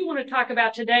I do want to talk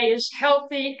about today is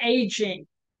healthy aging.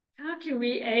 How can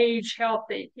we age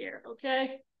healthy here? Okay.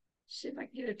 Let's see if I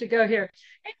can get it to go here.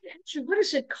 And actually, what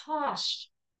does it cost?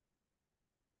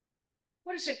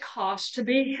 What does it cost to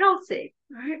be healthy?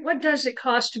 Right? What does it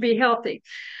cost to be healthy?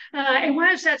 And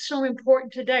why is that so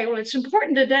important today? Well, it's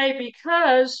important today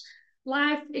because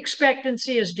life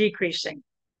expectancy is decreasing.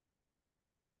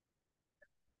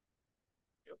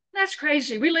 That's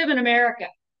crazy. We live in America.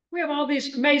 We have all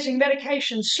these amazing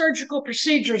medications, surgical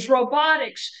procedures,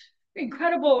 robotics,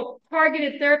 incredible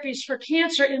targeted therapies for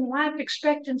cancer, and life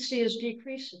expectancy is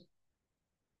decreasing.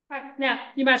 Right. Now,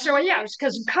 you might say, well, yeah, it's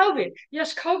because of COVID.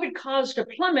 Yes, COVID caused a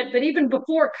plummet, but even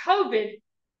before COVID,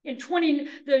 in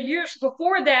the years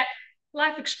before that,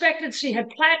 life expectancy had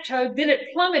plateaued, then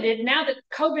it plummeted. Now that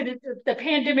COVID, the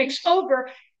pandemic's over,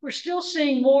 we're still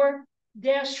seeing more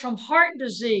deaths from heart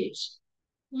disease.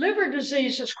 Liver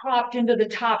disease has cropped into the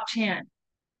top 10.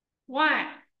 Why?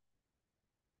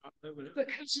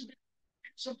 Because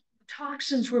of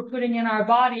toxins we're putting in our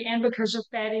body and because of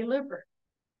fatty liver.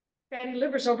 Fatty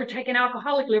liver is overtaking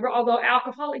alcoholic liver, although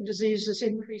alcoholic disease is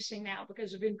increasing now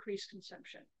because of increased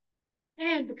consumption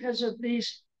and because of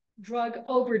these drug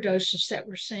overdoses that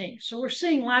we're seeing. So we're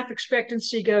seeing life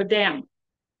expectancy go down.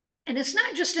 And it's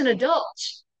not just in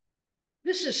adults.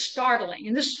 This is startling,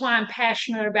 and this is why I'm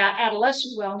passionate about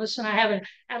adolescent wellness, and I have an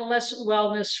adolescent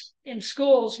wellness in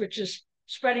schools, which is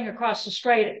spreading across the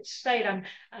state, I'm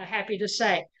happy to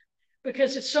say,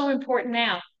 because it's so important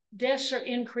now. Deaths are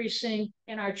increasing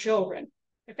in our children.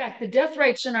 In fact, the death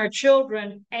rates in our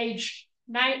children age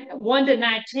 1 to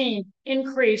 19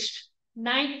 increased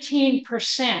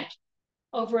 19%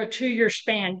 over a 2-year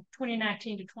span,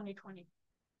 2019 to 2020.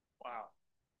 Wow.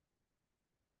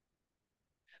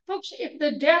 Folks, if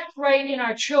the death rate in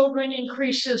our children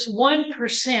increases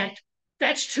 1%,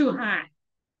 that's too high.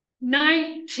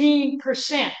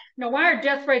 19%. Now, why are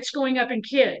death rates going up in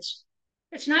kids?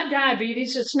 It's not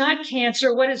diabetes. It's not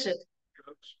cancer. What is it?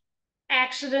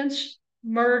 Accidents,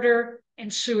 murder,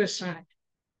 and suicide.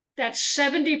 That's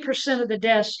 70% of the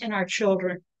deaths in our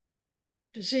children.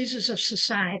 Diseases of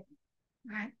society,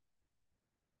 right?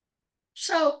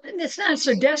 So it's not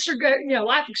so deaths are,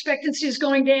 life expectancy is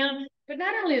going down, but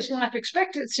not only is life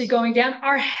expectancy going down,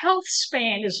 our health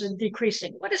span is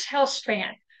decreasing. What is health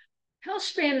span? Health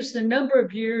span is the number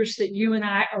of years that you and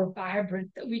I are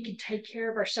vibrant, that we can take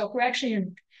care of ourselves. We're actually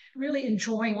really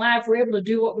enjoying life. We're able to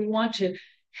do what we want to.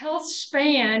 Health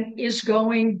span is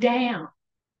going down.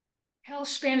 Health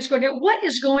span is going down. What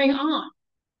is going on?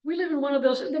 We live in one of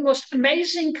the most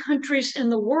amazing countries in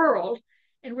the world,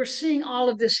 and we're seeing all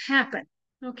of this happen,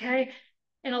 okay?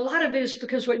 And a lot of it is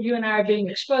because what you and I are being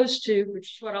exposed to,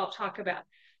 which is what I'll talk about.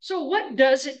 So what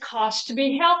does it cost to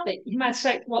be healthy? You might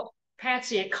say, well,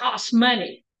 Patsy, it costs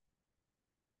money.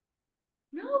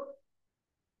 No.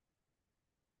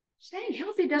 Staying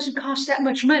healthy doesn't cost that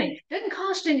much money. It doesn't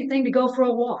cost anything to go for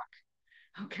a walk.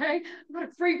 Okay? What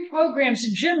are free programs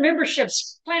and gym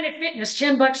memberships, Planet Fitness,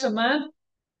 $10 a month.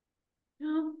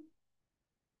 No.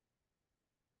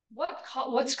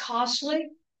 What's costly?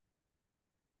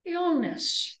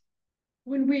 Illness.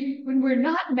 When we're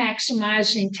not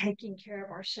maximizing taking care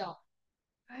of ourselves,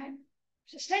 right?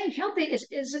 So staying healthy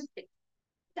doesn't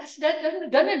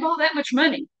involve that much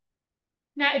money.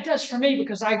 Now it does for me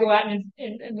because I go out and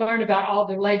learn about all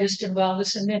the latest in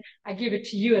wellness, and then I give it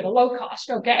to you at a low cost.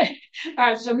 Okay, all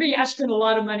right. So me, I spend a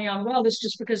lot of money on wellness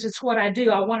just because it's what I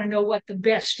do. I want to know what the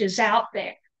best is out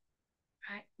there.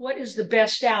 Right? What is the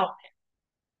best out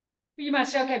there? You might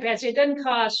say, okay, Patsy, it doesn't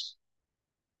cost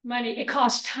money. It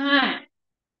costs time.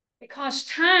 It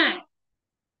costs time.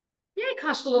 Yeah, it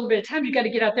costs a little bit of time. You got to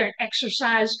get out there and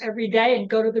exercise every day and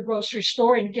go to the grocery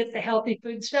store and get the healthy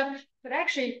food stuff. But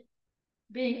actually,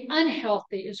 being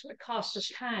unhealthy is what costs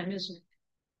us time, isn't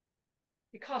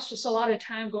it? It costs us a lot of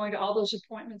time going to all those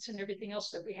appointments and everything else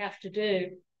that we have to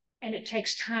do. And it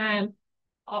takes time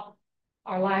off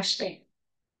our lifespan.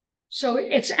 So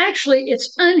it's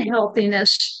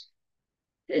unhealthiness.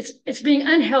 It's being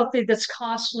unhealthy that's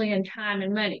costly in time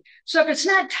and money. So if it's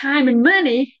not time and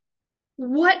money,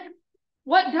 what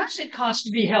does it cost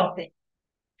to be healthy?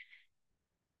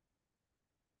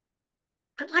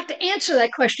 I'd like to answer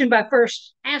that question by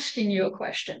first asking you a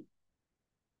question.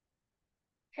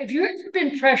 Have you ever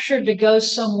been pressured to go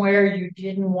somewhere you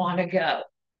didn't want to go?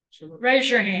 Raise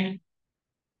your hand.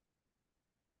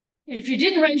 If you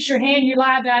didn't raise your hand, you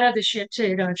lie about other shit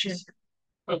too, don't you?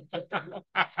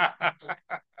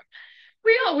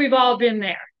 We've all been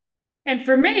there. And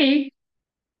for me,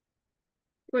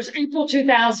 it was April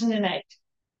 2008.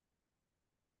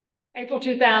 April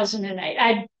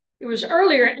 2008. It was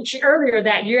earlier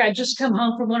that year. I'd just come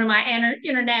home from one of my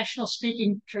international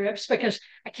speaking trips because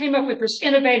I came up with this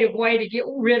innovative way to get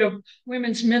rid of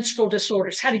women's menstrual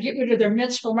disorders, how to get rid of their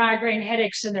menstrual migraine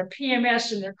headaches and their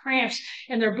PMS and their cramps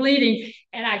and their bleeding.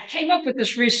 And I came up with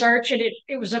this research and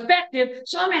it was effective.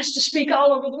 So I'm asked to speak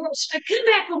all over the world. So I came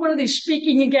back from one of these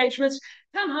speaking engagements,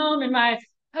 come home, and my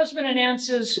husband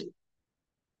announces,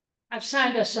 I've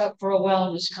signed us up for a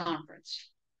wellness conference.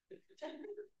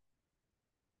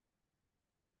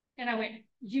 And I went,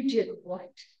 you did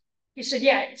what? He said,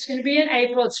 yeah, it's going to be in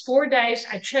April. It's 4 days.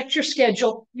 I checked your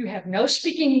schedule. You have no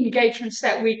speaking engagements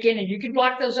that weekend, and you can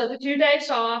block those other 2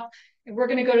 days off. And we're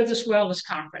going to go to this wellness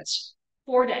conference.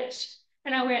 4 days.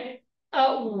 And I went,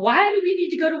 why do we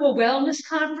need to go to a wellness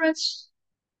conference?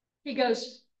 He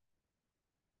goes,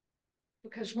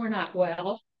 because we're not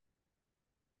well.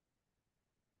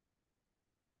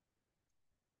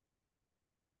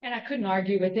 And I couldn't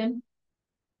argue with him.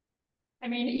 I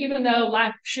mean, even though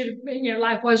life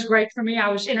was great for me. I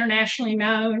was internationally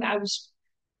known. I was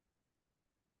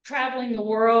traveling the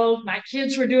world. My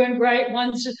kids were doing great.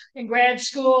 One's in grad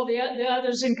school, the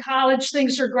others in college.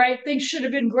 Things are great. Things should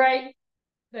have been great.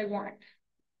 They weren't.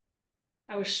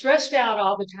 I was stressed out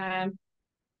all the time,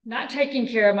 not taking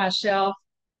care of myself,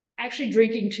 actually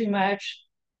drinking too much.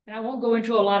 And I won't go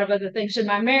into a lot of other things. And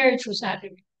my marriage was not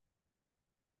doing.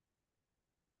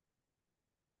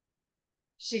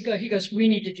 So he goes, we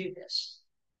need to do this.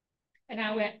 And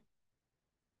I went,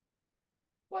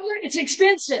 Well, it's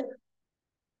expensive.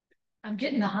 I'm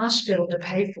getting the hospital to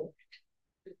pay for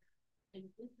it.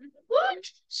 What?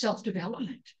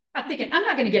 Self-development. I'm thinking, I'm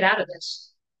not going to get out of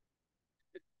this.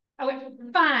 I went,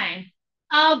 fine,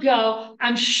 I'll go.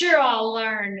 I'm sure I'll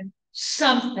learn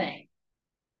something.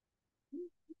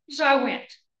 So I went.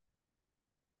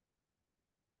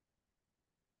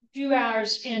 A few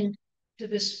hours into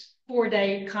this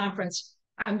 4-day conference,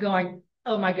 I'm going,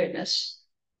 oh my goodness.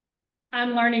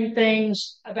 I'm learning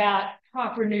things about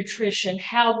proper nutrition,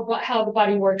 how the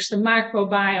body works, the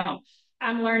microbiome.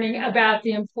 I'm learning about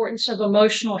the importance of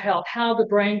emotional health, how the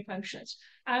brain functions.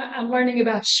 I'm learning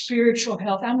about spiritual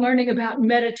health. I'm learning about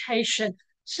meditation.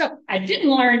 So I didn't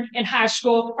learn in high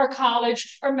school or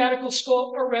college or medical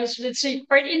school or residency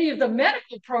or any of the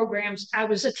medical programs I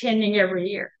was attending every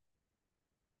year.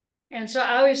 And so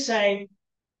I always say,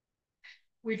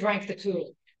 we drank the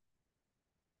Kool-Aid.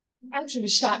 Actually, we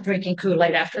stopped drinking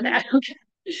Kool-Aid after that.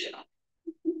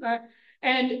 Okay.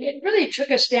 And it really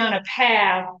took us down a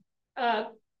path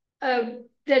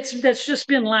that's just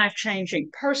been life-changing,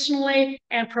 personally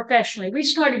and professionally.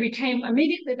 We became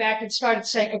immediately back and started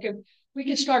saying, okay, we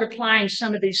can start applying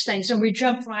some of these things, and we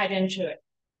jumped right into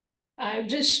it.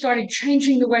 Just started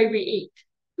changing the way we eat.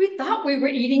 We thought we were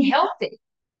eating healthy.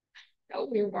 No,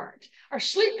 we weren't. Our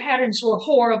sleep patterns were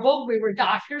horrible. We were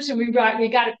doctors, and we got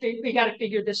to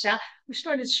figure this out. We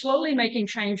started slowly making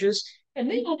changes, and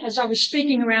then as I was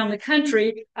speaking around the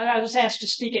country, I was asked to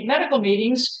speak at medical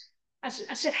meetings. I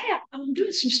said, "Hey, I'm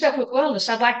doing some stuff with wellness.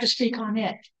 I'd like to speak on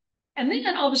it." And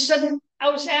then all of a sudden, I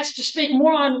was asked to speak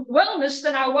more on wellness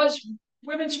than I was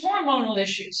women's hormonal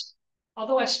issues.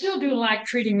 Although I still do like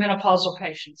treating menopausal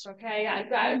patients. Okay,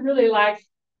 I really like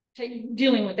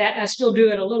dealing with that. And I still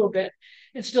do it a little bit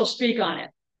and still speak on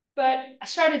it. But I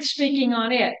started speaking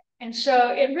on it. And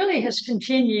so it really has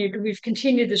continued. We've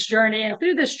continued this journey. And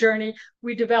through this journey,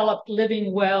 we developed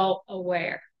Living Well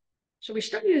Aware. So we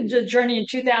started the journey in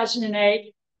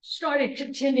 2008, started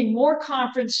attending more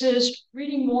conferences,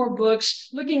 reading more books,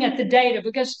 looking at the data,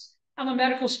 because I'm a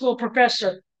medical school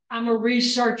professor. I'm a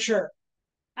researcher.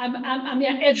 I'm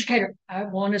an educator. I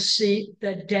want to see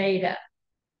the data.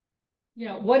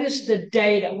 What is the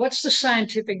data? What's the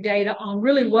scientific data on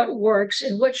really what works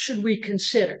and what should we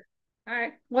consider? All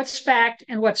right, what's fact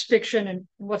and what's fiction and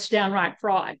what's downright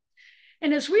fraud?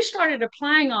 And as we started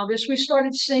applying all this, we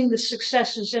started seeing the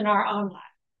successes in our own life.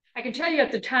 I can tell you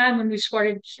at the time when we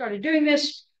started doing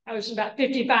this, I was about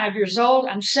 55 years old.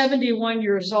 I'm 71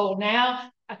 years old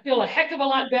now. I feel a heck of a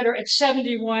lot better at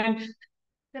 71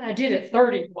 than I did at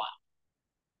 31.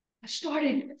 I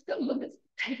started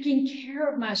taking care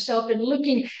of myself and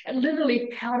looking at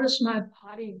literally how does my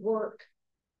body work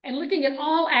and looking at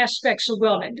all aspects of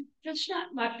wellness, just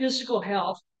not my physical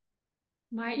health,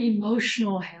 my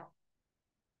emotional health.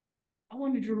 I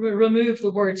wanted to remove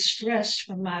the word stress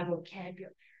from my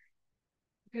vocabulary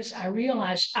because I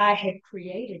realized I had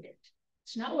created it.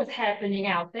 It's not what's happening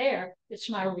out there. It's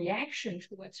my reaction to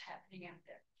what's happening out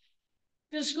there.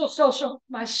 Physical, social,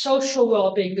 my social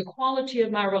well-being, the quality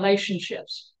of my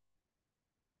relationships.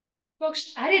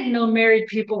 Folks, I didn't know married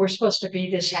people were supposed to be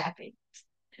this happy.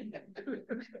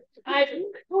 I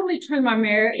totally turned my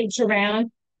marriage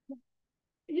around.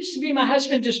 It used to be my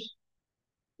husband just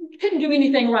couldn't do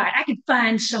anything right. I could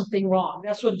find something wrong.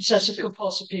 That's what obsessive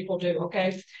compulsive people do,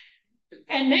 okay?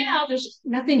 And now there's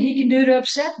nothing he can do to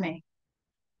upset me.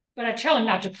 But I tell him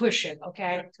not to push it,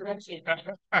 okay?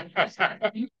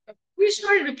 We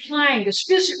started applying this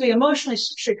physically, emotionally,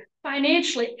 socially,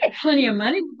 financially, plenty of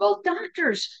money. We're both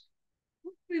doctors.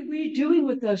 What are we doing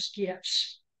with those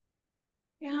gifts?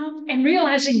 And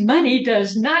realizing money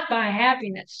does not buy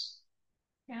happiness.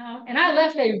 And I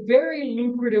left a very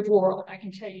lucrative world, I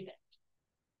can tell you that.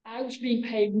 I was being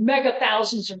paid mega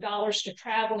thousands of dollars to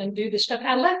travel and do this stuff.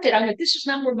 I left it. I mean, this is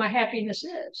not where my happiness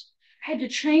is. I had to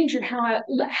change it how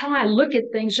I look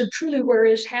at things and truly where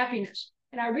is happiness.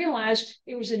 And I realized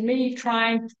it was in me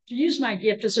trying to use my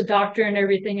gift as a doctor and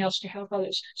everything else to help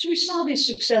others. So we saw these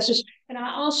successes, and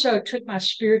I also took my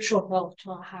spiritual health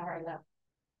to a higher level.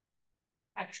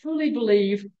 I truly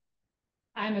believe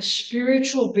I'm a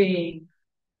spiritual being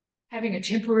having a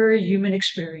temporary human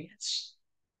experience.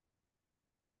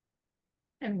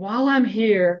 And while I'm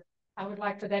here, I would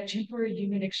like for that temporary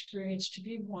human experience to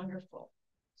be wonderful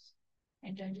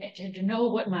and to know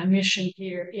what my mission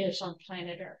here is on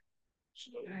planet Earth.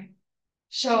 Okay.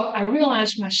 So I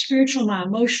realized my spiritual, my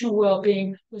emotional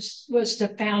well-being was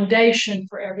the foundation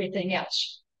for everything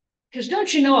else. Because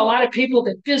don't you know a lot of people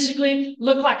that physically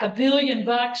look like $1 billion?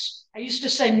 I used to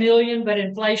say million, but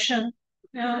inflation.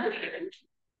 They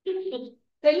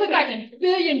look like $1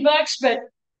 billion, but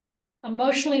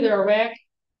emotionally they're a wreck.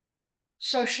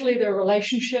 socially, their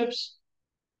relationships.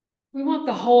 We want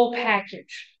the whole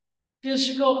package: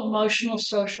 physical, emotional,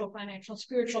 social, financial,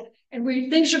 spiritual. And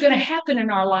things are going to happen in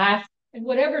our life. And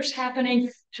whatever's happening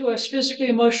to us physically,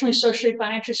 emotionally, socially,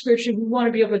 financially, spiritually, we want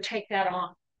to be able to take that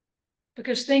on.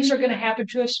 Because things are going to happen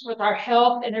to us with our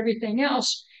health and everything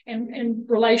else, and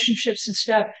relationships and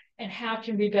stuff. And how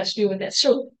can we best deal with that?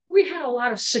 So we had a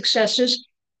lot of successes.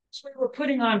 So we were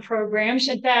putting on programs.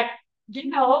 In fact,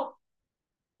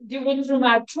 went through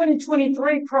my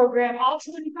 2023 program, all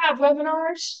 25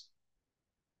 webinars.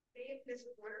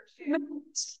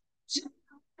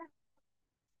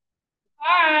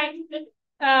 All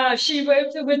right. She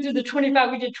went through the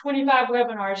 25. We did 25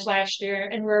 webinars last year,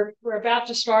 and we're about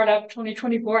to start up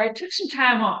 2024. I took some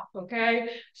time off, okay?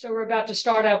 So we're about to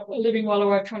start up Living Well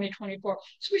Aware 2024.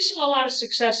 So we saw a lot of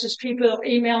successes, people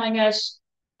emailing us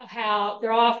how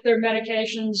they're off their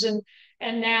medications,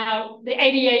 and now the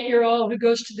 88-year-old who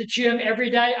goes to the gym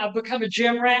every day, I've become a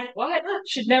gym rat. What?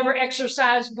 She'd never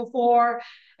exercised before.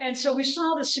 And so we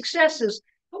saw the successes,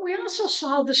 but we also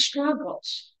saw the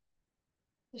struggles.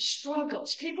 The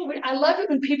struggles. I love it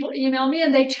when people email me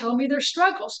and they tell me their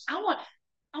struggles. I'm one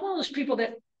of those people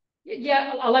that,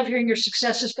 yeah, I love hearing your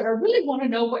successes, but I really want to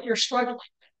know what you're struggling with.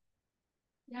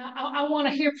 Yeah, I want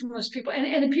to hear from those people.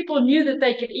 And the people knew that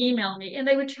they could email me and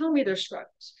they would tell me their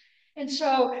struggles. And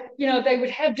so, they would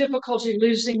have difficulty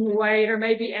losing weight or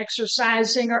maybe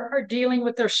exercising or dealing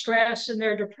with their stress and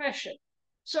their depression.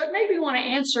 So it made me want to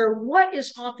answer, what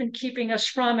is often keeping us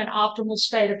from an optimal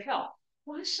state of health?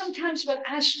 Well, sometimes what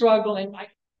I struggle in, like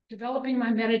developing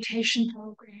my meditation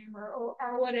program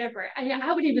or whatever.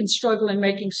 I would even struggle in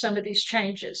making some of these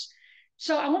changes.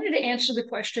 So I wanted to answer the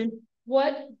question,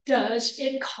 what does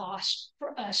it cost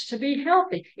for us to be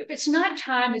healthy? If it's not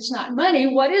time, it's not money,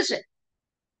 what is it?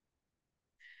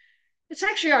 It's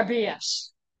actually our BS.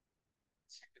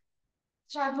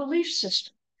 It's our belief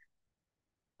system.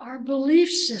 Our belief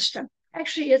system.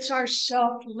 Actually, it's our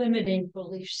self-limiting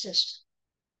belief system.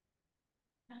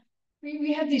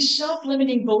 We have these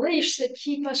self-limiting beliefs that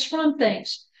keep us from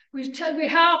things.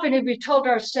 How often have we told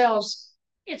ourselves,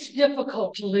 it's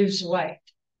difficult to lose weight?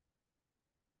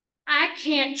 I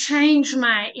can't change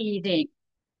my eating.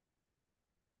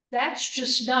 That's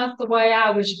just not the way I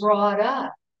was brought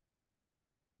up.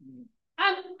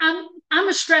 I'm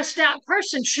a stressed out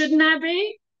person, shouldn't I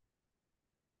be?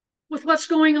 With what's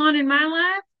going on in my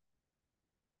life?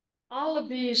 All of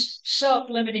these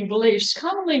self-limiting beliefs,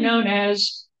 commonly known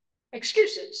as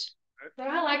excuses, but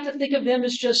I like to think of them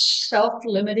as just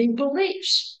self-limiting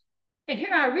beliefs. And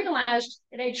here I realized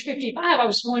at age 55, I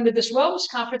was going to this wellness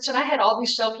conference and I had all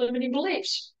these self-limiting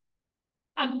beliefs.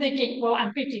 I'm thinking, well,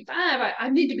 I'm 55. I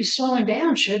need to be slowing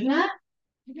down, shouldn't I?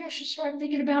 Maybe I should start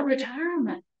thinking about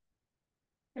retirement.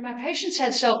 And my patients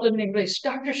had self-limiting beliefs.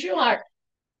 Dr. Sulak,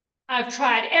 I've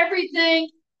tried everything.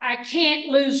 I can't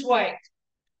lose weight.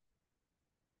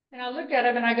 And I look at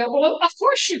them and I go, well, of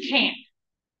course you can.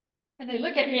 And they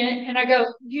look at me and I go,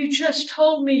 you just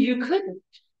told me you couldn't.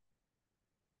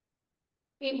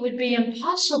 It would be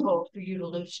impossible for you to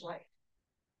lose weight.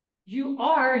 You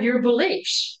are your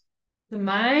beliefs. The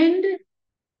mind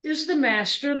is the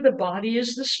master, the body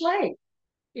is the slave.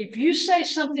 If you say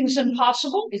something's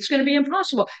impossible, it's going to be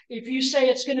impossible. If you say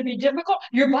it's going to be difficult,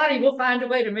 your body will find a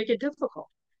way to make it difficult.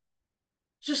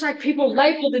 Just like people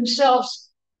label themselves,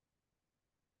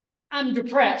 I'm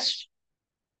depressed.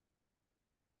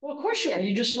 Well, of course you are.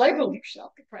 You just labeled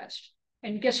yourself depressed.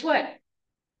 And guess what?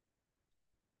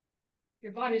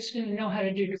 Your body's going to know how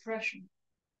to do depression.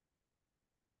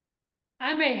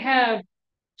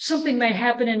 Something may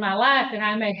happen in my life and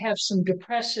I may have some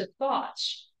depressive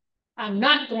thoughts. I'm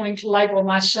not going to label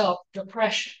myself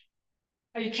depression.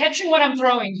 Are you catching what I'm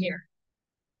throwing here?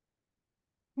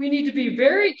 We need to be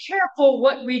very careful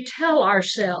what we tell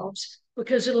ourselves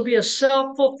because it'll be a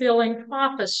self-fulfilling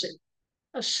prophecy.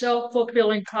 A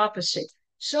self-fulfilling prophecy.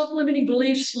 Self-limiting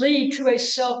beliefs lead to a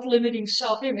self-limiting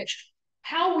self-image.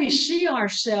 How we see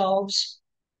ourselves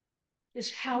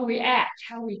is how we act,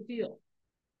 how we feel,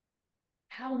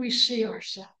 how we see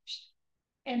ourselves.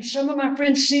 And some of my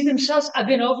friends see themselves, I've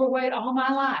been overweight all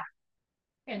my life.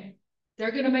 And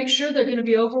they're going to make sure they're going to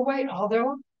be overweight all their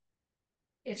life.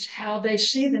 It's how they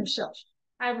see themselves.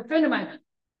 I have a friend of mine,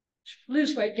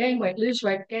 lose weight, gain weight, lose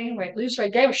weight, gain weight, lose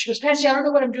weight, gain weight. She goes, Patsy, I don't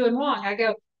know what I'm doing wrong. I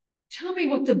go, tell me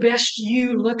what the best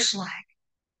you looks like.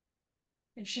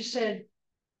 And she said,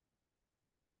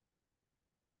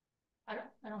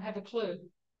 I don't have a clue.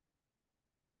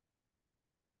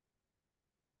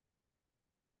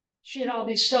 She had all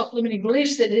these self-limiting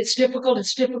beliefs that it's difficult,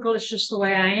 it's just the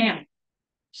way I am.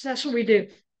 So that's what we do.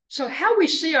 So how we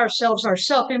see ourselves, our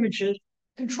self-images,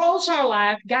 controls our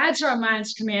life, guides our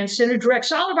mind's command center,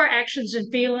 directs all of our actions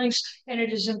and feelings, and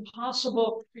it is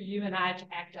impossible for you and I to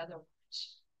act otherwise.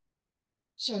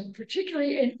 So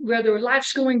particularly whether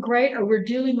life's going great or we're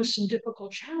dealing with some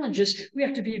difficult challenges, we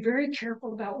have to be very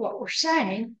careful about what we're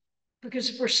saying, because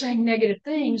if we're saying negative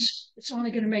things, it's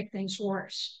only going to make things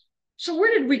worse. So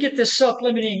where did we get this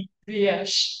self-limiting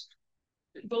BS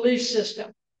belief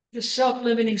system, this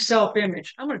self-limiting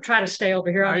self-image? I'm going to try to stay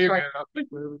over here. I'm sorry.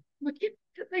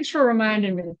 Thanks for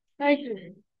reminding me. Thank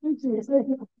you. Thank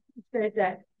you. Thank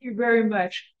you very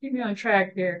much. Keep me on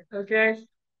track here, okay?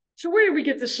 So where did we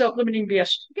get this self-limiting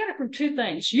BS? We got it from two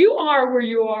things. You are where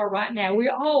you are right now. We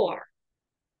all are.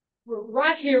 We're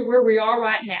right here where we are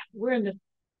right now. We're in the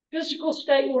physical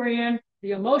state we're in,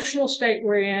 the emotional state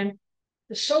we're in,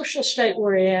 the social state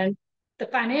we're in, the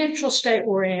financial state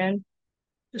we're in,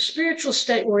 the spiritual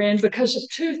state we're in because of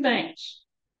two things.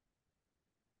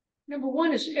 Number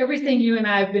one is everything you and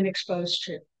I have been exposed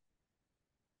to.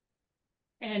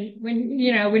 And when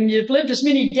you've lived as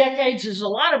many decades as a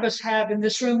lot of us have in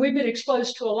this room, we've been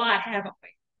exposed to a lot, haven't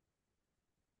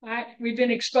we? Right? We've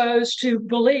been exposed to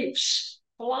beliefs,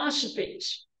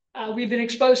 philosophies. We've been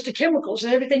exposed to chemicals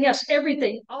and everything else,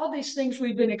 everything, all these things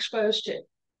we've been exposed to.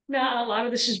 Now, a lot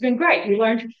of this has been great.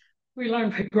 We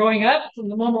learned growing up from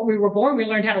the moment we were born, we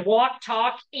learned how to walk,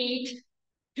 talk, eat,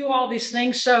 do all these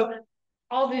things. So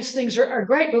all these things are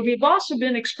great, but we've also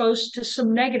been exposed to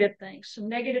some negative things. Some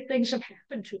negative things have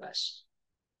happened to us.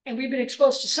 And we've been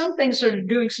exposed to some things that are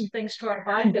doing some things to our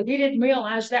body that we didn't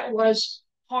realize that was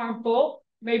harmful,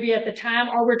 maybe at the time,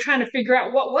 or we're trying to figure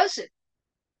out what was it.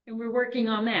 And we're working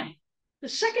on that. The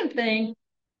second thing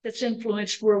that's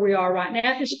influenced where we are right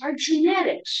now is our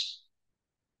genetics.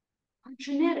 Our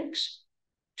genetics.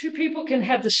 Two people can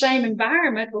have the same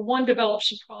environment, but one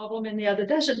develops a problem and the other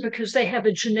doesn't because they have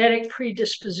a genetic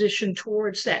predisposition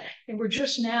towards that. And we're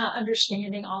just now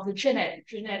understanding all the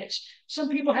genetics. Some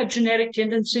people have genetic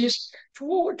tendencies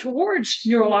towards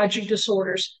neurologic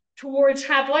disorders, towards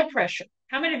high blood pressure.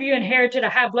 How many of you inherited a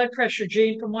high blood pressure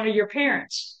gene from one of your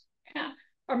parents? Yeah.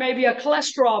 Or maybe a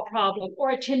cholesterol problem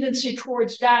or a tendency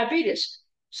towards diabetes.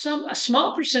 A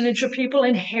small percentage of people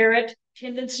inherit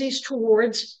tendencies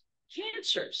towards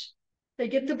cancers. They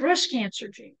get the breast cancer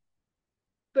gene.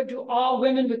 But do all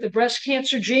women with the breast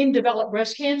cancer gene develop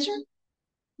breast cancer?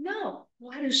 No.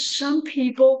 Why do some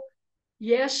people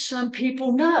yes, some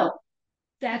people no?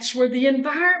 That's where the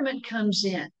environment comes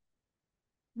in.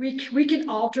 We can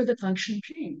alter the function of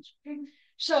genes. Okay?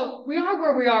 So we are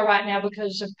where we are right now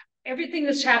because of everything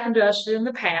that's happened to us in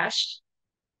the past.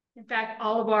 In fact,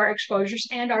 all of our exposures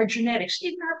and our genetics,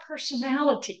 even our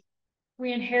personality,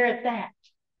 we inherit that.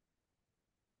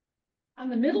 I'm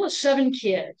the middle of 7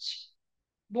 kids,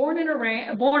 born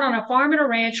on a farm and a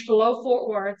ranch below Fort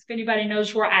Worth. If anybody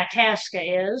knows where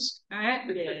Itasca is, all right?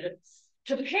 Yes.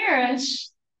 To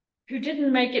parents who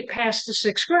didn't make it past the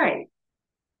 6th grade.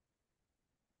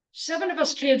 7 of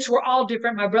us kids were all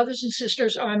different. My brothers and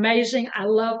sisters are amazing. I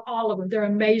love all of them. They're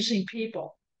amazing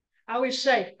people. I always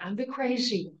say, I'm the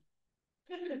crazy one.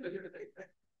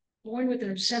 Born with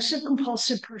an obsessive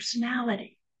compulsive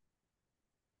personality,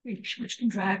 which can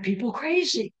drive people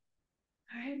crazy.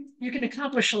 Right? You can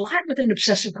accomplish a lot with an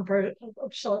obsessive compulsive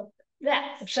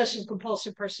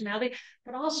personality,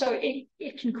 but also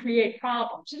it can create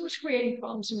problems. It was creating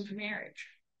problems in the marriage.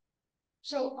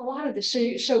 So a lot of this.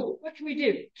 So what can we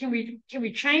do? Can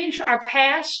we change our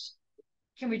past?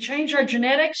 Can we change our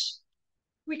genetics?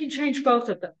 We can change both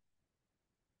of them.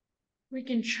 We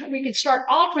can start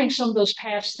altering some of those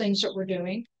past things that we're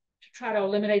doing to try to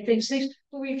eliminate things,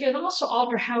 but we can also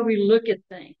alter how we look at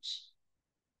things.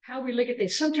 How we look at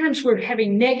things. Sometimes we're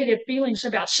having negative feelings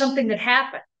about something that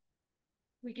happened.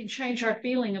 We can change our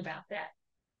feeling about that.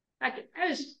 I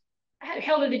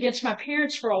held it against my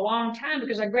parents for a long time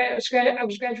because I was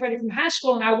graduating from high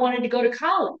school and I wanted to go to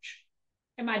college.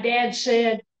 And my dad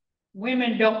said,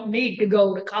 women don't need to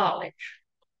go to college.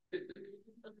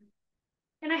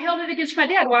 And I held it against my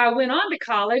dad while I went on to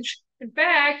college. In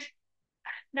fact,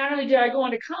 not only did I go on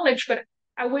to college, but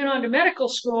I went on to medical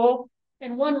school.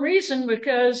 And one reason,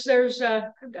 because I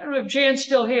don't know if Jan's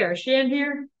still here. Is Jan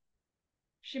here?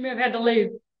 She may have had to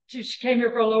leave. She came here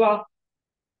for a little while.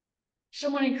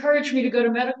 Someone encouraged me to go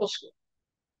to medical school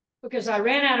because I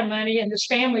ran out of money and this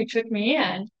family took me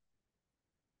in.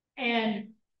 And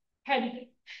had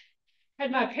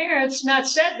my parents not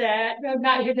said that,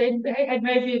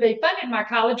 maybe they funded my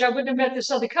college, I wouldn't have met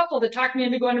this other couple that talked me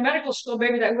into going to medical school.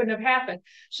 Maybe that wouldn't have happened.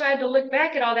 So I had to look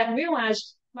back at all that and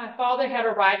realize my father had a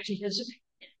right to his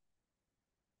opinion.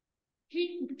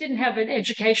 He didn't have an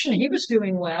education. He was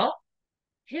doing well.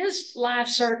 his life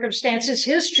circumstances,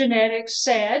 his genetics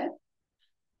said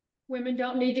women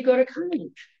don't need to go to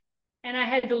college. And I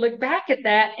had to look back at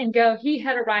that and go, he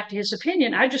had a right to his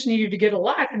opinion. I just needed to get a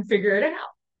life and figure it out.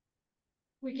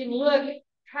 We can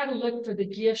try to look for the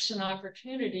gifts and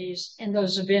opportunities in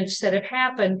those events that have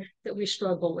happened that we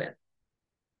struggle with.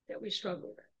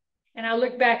 And I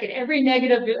look back at every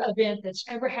negative event that's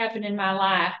ever happened in my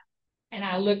life, and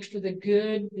I looked for the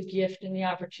good, the gift, and the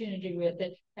opportunity with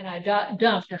it, and I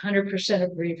dumped 100%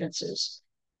 of grievances.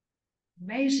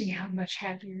 Amazing how much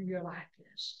happier your life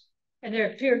is. And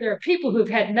there are people who've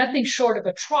had nothing short of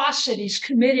atrocities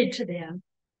committed to them,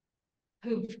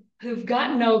 who've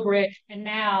gotten over it, and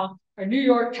now are New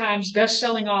York Times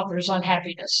best-selling authors on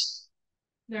happiness.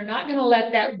 They're not going to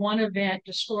let that one event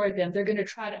destroy them. They're going to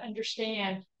try to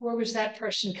understand, where was that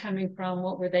person coming from?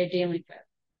 What were they dealing with?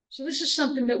 So this is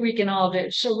something that we can all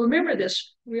do. So remember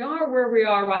this, we are where we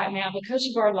are right now because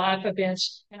of our life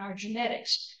events and our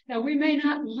genetics. Now, we may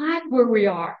not like where we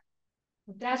are,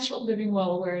 but that's what living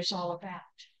well aware is all about.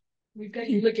 We've got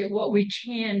to look at what we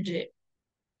can do.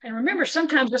 And remember,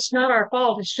 sometimes it's not our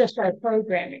fault, it's just our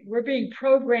programming. We're being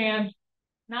programmed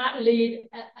not lead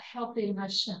a healthy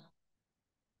lifestyle.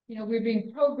 We're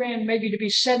being programmed maybe to be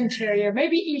sedentary, or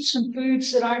maybe eat some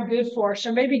foods that aren't good for us,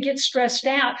 or maybe get stressed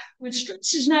out when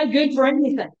stress is not good for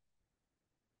anything,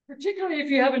 particularly if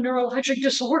you have a neurologic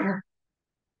disorder.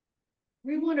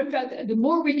 We want to, the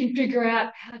more we can figure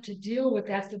out how to deal with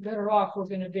that, the better off we're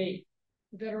going to be.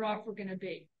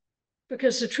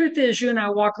 Because the truth is, you and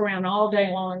I walk around all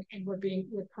day long and we're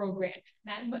programmed.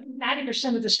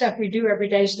 90% of the stuff we do every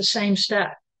day is the same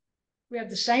stuff. We have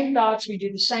the same thoughts. We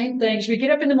do the same things. We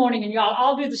get up in the morning and y'all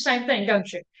all do the same thing, don't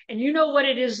you? And you know what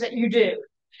it is that you do,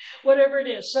 whatever it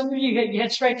is. Some of you head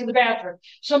straight to the bathroom.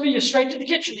 Some of you straight to the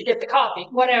kitchen to get the coffee,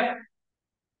 whatever.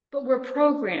 But we're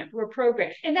programmed.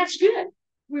 And that's good.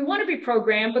 We want to be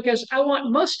programmed because I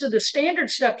want most of the standard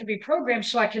stuff to be programmed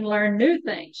so I can learn new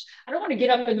things. I don't want to get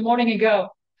up in the morning and go,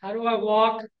 how do I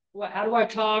walk? How do I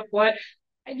talk?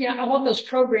 I want those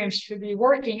programs to be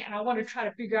working, and I want to try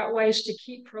to figure out ways to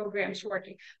keep programs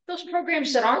working. Those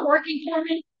programs that aren't working for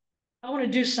me, I want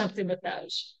to do something with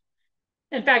those.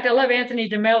 In fact, I love Anthony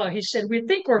DeMello. He said, we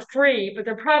think we're free, but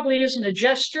there probably isn't a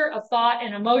gesture, a thought,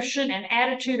 an emotion, an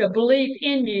attitude, a belief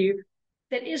in you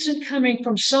that isn't coming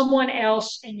from someone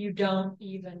else and you don't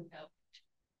even know it.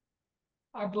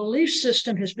 Our belief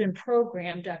system has been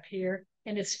programmed up here,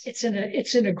 and it's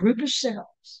in a group of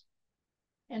cells.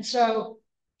 And so,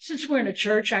 since we're in a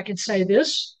church, I can say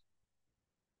this.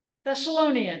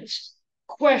 Thessalonians,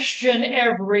 question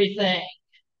everything.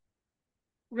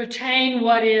 Retain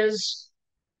what is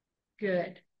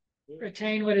good.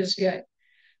 Retain what is good.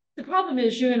 The problem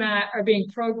is you and I are being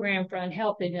programmed for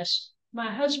unhealthiness.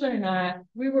 My husband and I,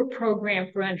 we were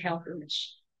programmed for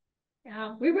unhealthiness.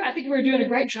 I think we were doing a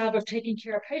great job of taking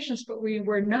care of patients, but we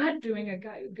were not doing a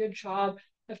good job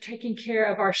of taking care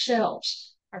of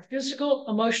ourselves, our physical,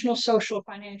 emotional, social,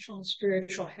 financial, and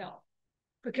spiritual health,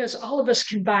 because all of us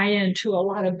can buy into a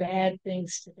lot of bad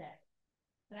things today.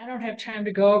 And I don't have time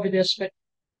to go over this, but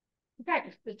in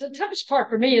fact, the toughest part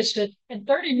for me is to, in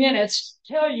 30 minutes,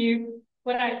 tell you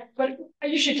what I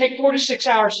usually take 4 to 6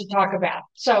 hours to talk about.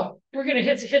 So we're going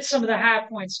to hit some of the high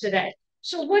points today.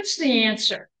 So what's the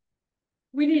answer?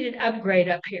 We need an upgrade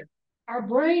up here. Our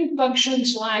brain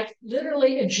functions like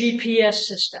literally a GPS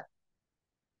system,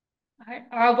 right?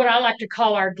 Or what I like to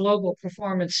call our global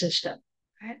performance system,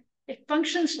 right? It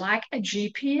functions like a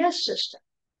GPS system.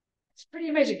 It's pretty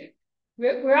amazing.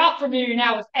 We're all familiar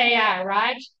now with AI,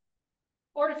 right?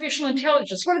 Artificial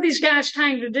intelligence. What are these guys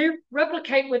trying to do?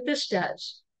 Replicate what this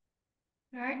does,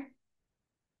 right?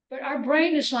 But our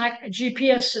brain is like a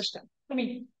GPS system. I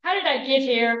mean, how did I get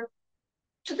here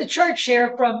to the church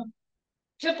here from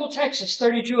Temple, Texas,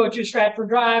 3202 Stratford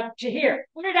Drive to here?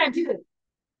 What did I do?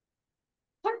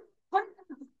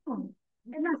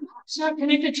 And it's not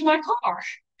connected to my car,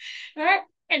 right?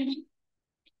 And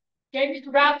gave me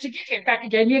the route to get here. In fact, it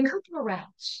gave me a couple of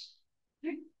routes.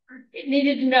 It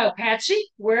needed to know,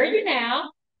 Patsy, where are you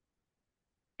now?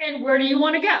 And where do you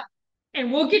want to go?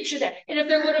 And we'll get you there. And if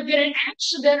there would have been an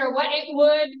accident or what, it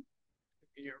would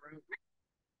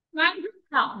not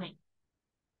help me.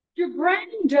 Your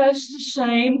brain does the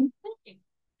same thing.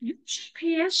 Your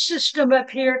GPS system up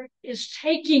here is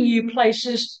taking you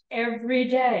places every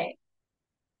day.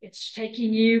 It's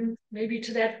taking you maybe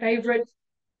to that favorite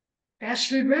fast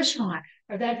food restaurant,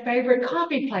 or that favorite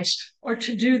coffee place, or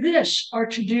to do this, or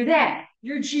to do that.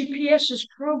 Your GPS is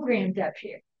programmed up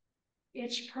here.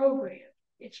 It's programmed.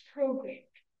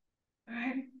 All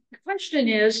right? The question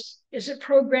is it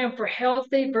programmed for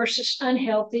healthy versus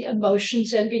unhealthy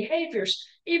emotions and behaviors?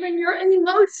 Even your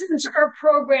emotions are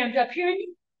programmed up here.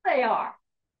 They are.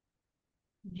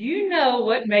 You know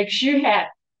what makes you happy,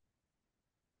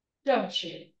 don't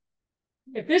you?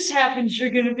 If this happens,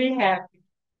 you're going to be happy.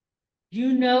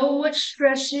 You know what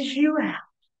stresses you out.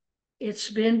 It's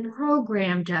been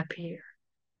programmed up here.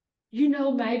 You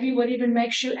know maybe what even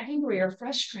makes you angry or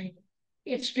frustrated.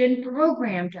 It's been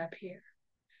programmed up here.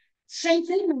 Same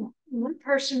thing. One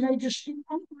person may just be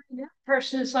angry. That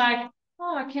person is like,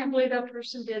 oh, I can't believe that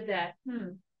person did that.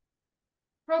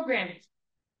 Programming.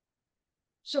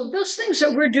 So those things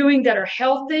that we're doing that are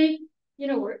healthy,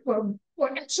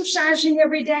 we're exercising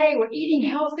every day, we're eating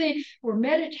healthy, we're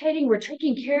meditating, we're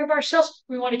taking care of ourselves.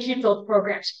 We want to keep those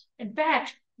programs. In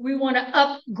fact, we want to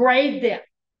upgrade them.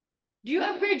 Do you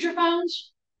upgrade your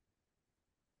phones?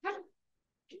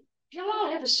 Do you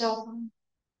all have a cell phone?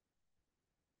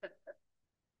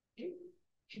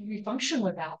 Can we function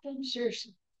without them?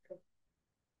 Seriously.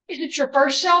 Is it your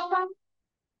first cell phone?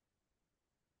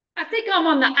 I think I'm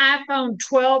on the iPhone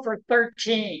 12 or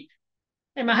 13.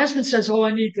 And my husband says, oh,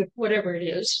 I need the whatever it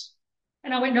is.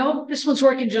 And I went, no, this one's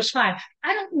working just fine.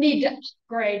 I don't need to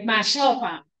upgrade my cell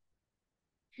phone.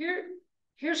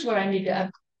 Here's what I need to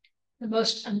upgrade. The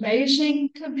most amazing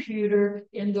computer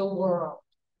in the world.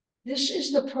 This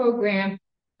is the program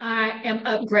I am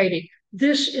upgrading.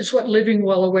 This is what Living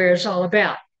Well Aware is all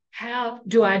about. How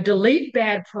do I delete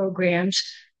bad programs,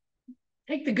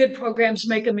 take the good programs,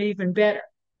 make them even better?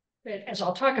 But as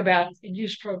I'll talk about, and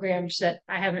use programs that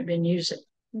I haven't been using.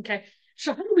 Okay.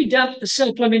 So how do we dump the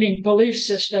self-limiting belief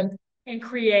system and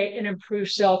create an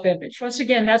improved self-image? Once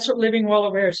again, that's what Living Well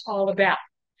Aware is all about.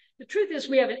 The truth is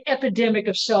we have an epidemic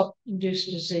of self-induced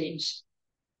disease.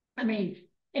 I mean,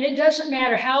 and it doesn't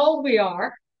matter how old we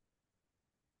are.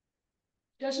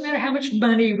 It doesn't matter how much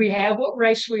money we have, what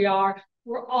race we are.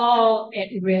 We're all at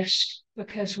risk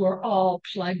because we're all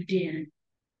plugged in.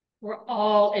 We're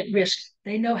all at risk.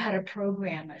 They know how to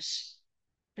program us.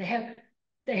 They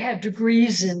have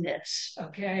degrees in this,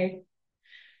 okay?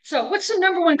 So what's the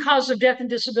number one cause of death and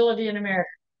disability in America?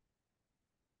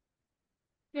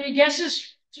 Any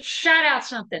guesses? Just shout out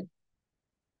something.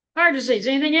 Heart disease.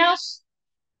 Anything else?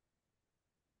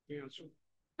 Cancer.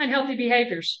 Unhealthy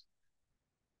behaviors.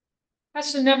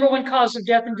 That's the number one cause of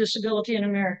death and disability in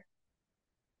America.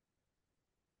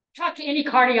 Talk to any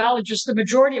cardiologist, the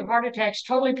majority of heart attacks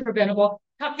totally preventable.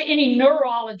 Talk to any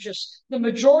neurologist, the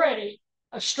majority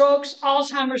of strokes,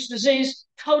 Alzheimer's disease,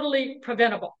 totally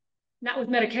preventable. Not with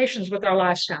medications, with our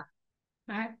lifestyle.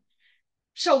 All right?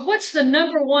 So what's the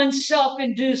number one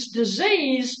self-induced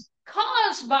disease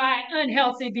caused by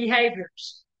unhealthy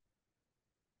behaviors?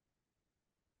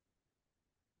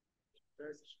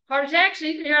 Heart attacks?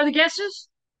 Any other guesses?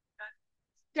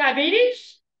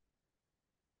 Diabetes?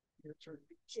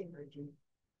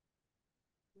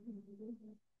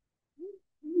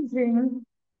 Aging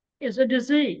is a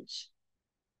disease.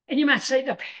 And you might say,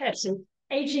 Patsy,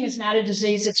 aging is not a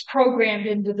disease. It's programmed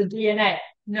into the DNA.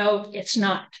 No, it's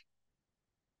not.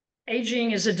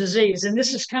 Aging is a disease. And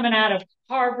this is coming out of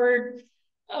Harvard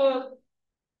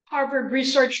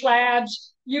Research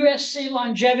Labs, USC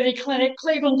Longevity Clinic,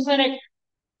 Cleveland Clinic.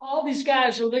 All these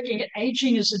guys are looking at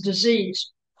aging as a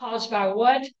disease caused by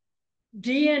what?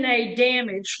 DNA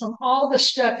damage from all the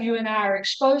stuff you and I are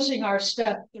exposing our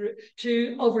stuff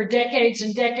to over decades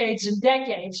and decades and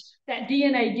decades. That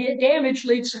DNA damage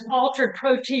leads to altered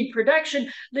protein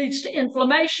production, leads to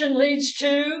inflammation, leads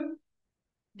to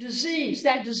disease.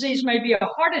 That disease may be a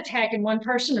heart attack in one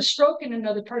person, a stroke in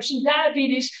another person,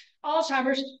 diabetes,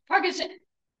 Alzheimer's, Parkinson.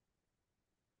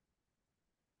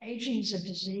 Aging is a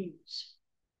disease.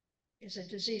 Is a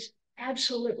disease.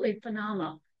 Absolutely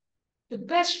phenomenal. One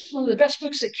of the best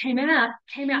books that came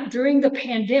out during the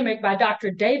pandemic by Dr.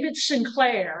 David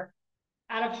Sinclair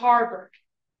out of Harvard.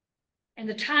 And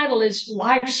the title is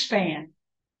Lifespan,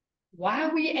 Why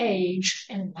We Age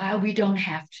and Why We Don't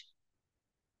Have to.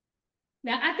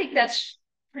 Now, I think that's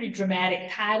a pretty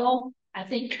dramatic title. I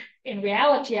think in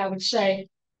reality, I would say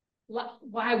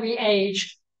why we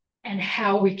age and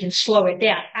how we can slow it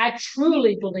down. I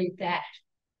truly believe that.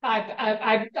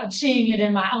 I'm seeing it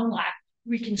in my own life.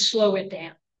 We can slow it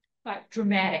down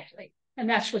dramatically. And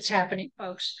that's what's happening,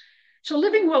 folks. So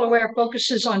Living Well Aware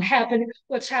focuses on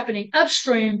what's happening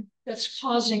upstream that's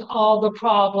causing all the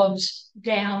problems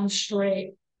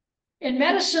downstream. In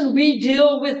medicine, we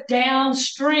deal with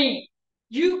downstream.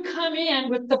 You come in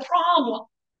with the problem,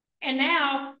 and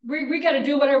now we got to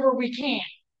do whatever we can.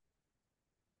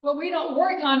 What we don't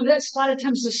work on, that's a lot of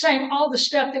times the same, all the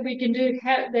stuff that we can do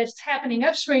that's happening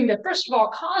upstream that first of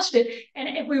all caused it.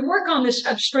 And if we work on this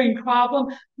upstream problem,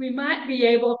 we might be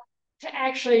able to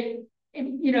actually,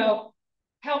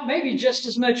 help maybe just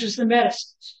as much as the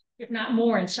medicines, if not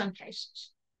more in some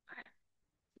cases.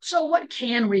 So what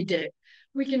can we do?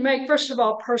 We can make, first of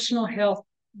all, personal health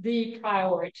the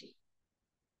priority.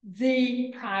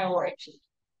 The priority.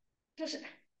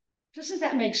 Doesn't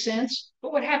that make sense?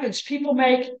 But what happens? People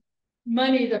make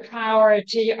money the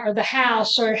priority, or the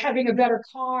house, or having a better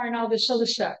car, and all this other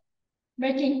stuff,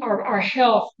 making our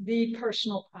health the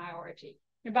personal priority.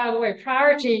 And by the way,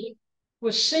 priority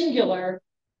was singular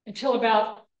until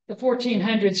about the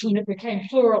 1400s when it became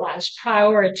pluralized,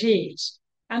 priorities.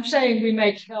 I'm saying we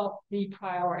make health the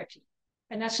priority.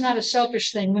 And that's not a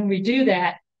selfish thing. When we do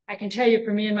that, I can tell you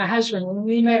for me and my husband, when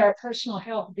we made our personal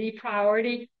health the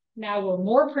priority, now we're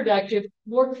more productive,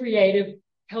 more creative,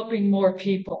 helping more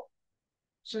people.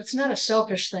 So it's not a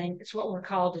selfish thing. It's what we're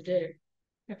called to do.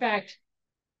 In fact,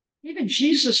 even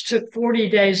Jesus took 40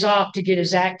 days off to get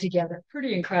his act together.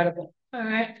 Pretty incredible. All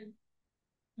right.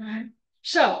 All right.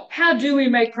 So how do we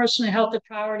make personal health a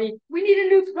priority? We need a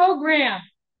new program.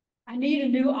 I need a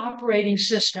new operating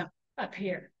system up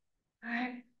here. All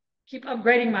right. Keep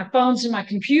upgrading my phones and my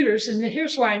computers, and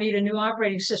here's why I need a new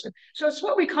operating system. So it's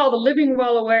what we call the living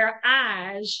well aware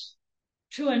eyes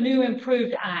to a new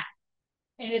improved eye.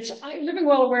 And it's living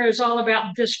well aware is all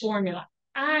about this formula.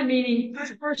 I meaning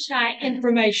first eye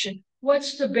information.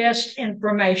 What's the best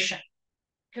information?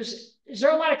 Because is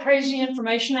there a lot of crazy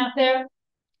information out there?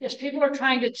 Yes, people are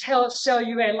trying to sell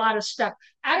you a lot of stuff.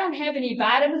 I don't have any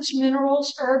vitamins,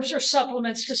 minerals, herbs, or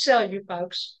supplements to sell you,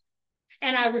 folks.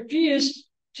 And I refuse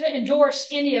to endorse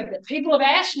any of it. People have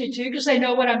asked me to because they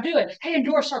know what I'm doing. Hey,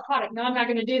 endorse our product. No, I'm not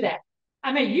going to do that.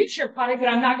 I may use your product, but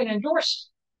I'm not going to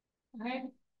endorse it. Right?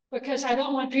 Because I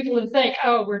don't want people to think,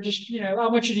 oh, we're just, I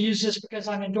want you to use this because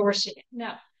I'm endorsing it.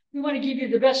 No, we want to give you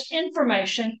the best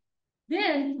information.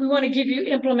 Then we want to give you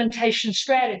implementation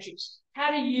strategies.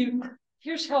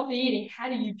 Here's healthy eating. How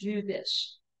do you do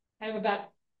this? I have about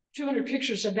 200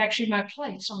 pictures of actually my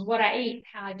plates on what I eat,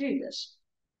 how I do this.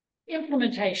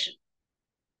 Implementation.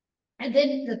 And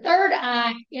then the third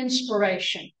I,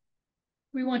 inspiration.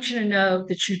 We want you to know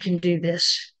that you can do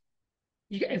this.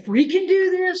 If we can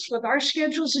do this with our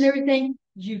schedules and everything,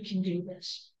 you can do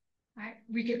this. Right?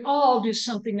 We can all do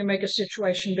something to make a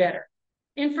situation better.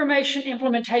 Information,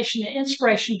 implementation, and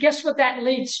inspiration. Guess what that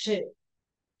leads to?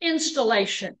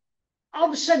 Installation. All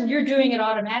of a sudden, you're doing it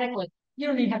automatically. You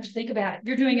don't even have to think about it.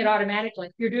 You're doing it automatically.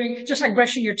 You're doing it just like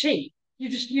brushing your teeth. You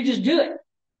just do it.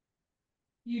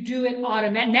 You do it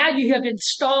automatically. Now you have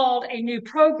installed a new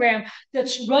program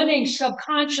that's running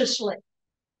subconsciously.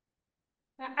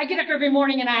 I get up every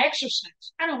morning and I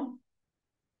exercise. I don't.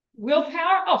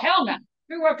 Willpower? Oh, hell no. If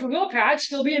it were up to willpower, I'd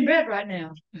still be in bed right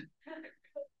now.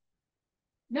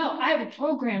 No, I have a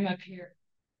program up here.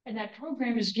 And that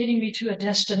program is getting me to a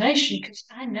destination because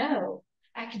I know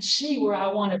I can see where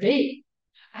I want to be.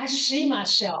 I see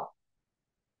myself.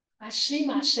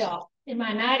 In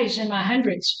my 90s and my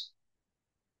 100s.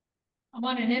 I'm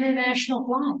on an international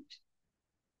flight.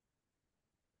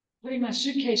 Putting my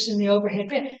suitcase in the overhead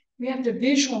bin. We have to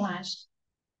visualize.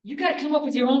 You got to come up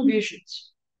with your own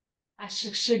visions. I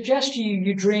suggest to you,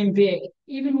 you dream big.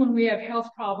 Even when we have health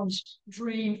problems,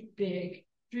 dream big.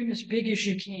 Dream as big as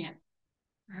you can.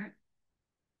 All right.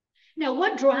 Now,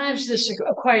 what drives this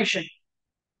equation?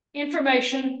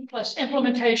 Information plus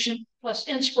implementation plus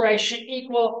inspiration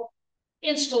equal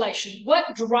installation.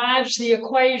 What drives the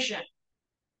equation?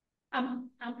 I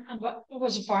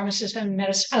was a pharmacist and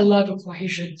medicine. I love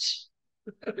equations.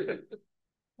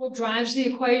 What drives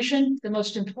the equation? The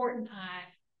most important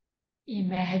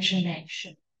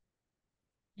imagination.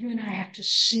 You and I have to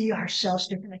see ourselves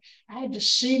differently. I had to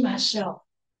see myself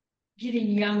getting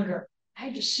younger. I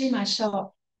had to see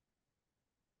myself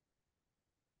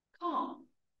calm.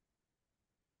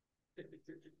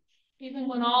 Even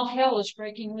when all hell is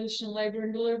breaking loose in labor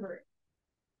and delivery.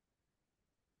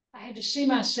 I had to see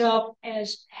myself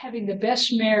as having the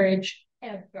best marriage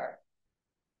ever.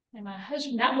 And my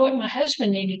husband, not what my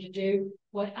husband needed to do,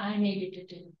 what I needed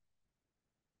to do.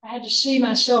 I had to see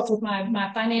myself with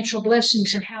my financial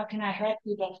blessings and how can I help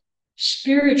people.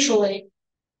 Spiritually,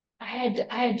 I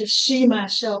had to see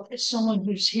myself as someone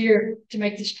who's here to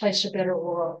make this place a better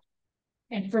world.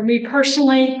 And for me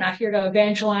personally, I'm here to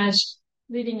evangelize,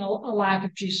 leading a life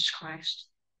of Jesus Christ.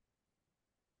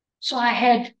 So I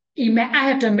had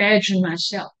to imagine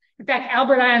myself. In fact,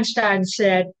 Albert Einstein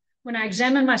said, when I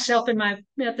examine myself and my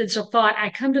methods of thought, I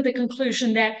come to the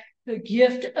conclusion that the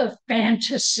gift of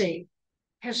fantasy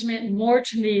has meant more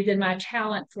to me than my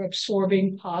talent for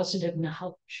absorbing positive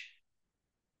knowledge.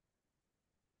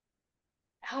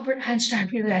 Albert Einstein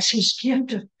realized his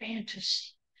gift of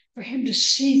fantasy, for him to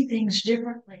see things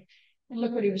differently. And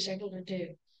look what he was able to do.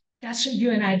 That's what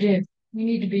you and I do. We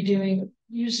need to be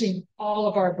using all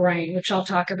of our brain, which I'll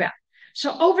talk about.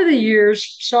 So over the years,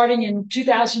 starting in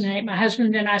 2008, my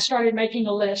husband and I started making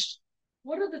a list.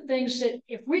 What are the things that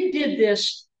if we did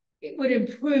this, it would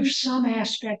improve some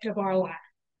aspect of our life?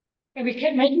 And we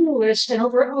kept making a list, and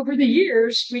over the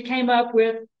years, we came up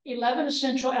with 11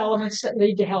 essential elements that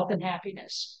lead to health and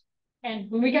happiness. And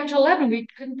when we got to 11, we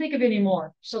couldn't think of any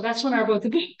more. So that's when I wrote the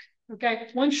book. Okay,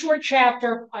 one short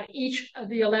chapter on each of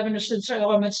the 11 essential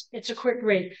elements. It's a quick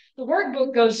read. The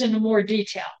workbook goes into more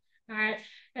detail. All right,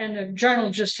 and the journal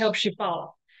just helps you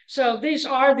follow. So these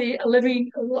are the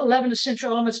 11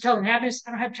 essential elements of health and happiness.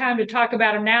 I don't have time to talk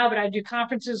about them now, but I do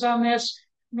conferences on this.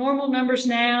 Normal numbers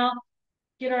now.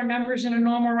 Get our numbers in a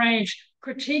normal range.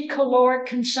 Critique caloric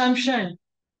consumption.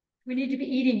 We need to be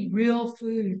eating real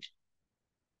food.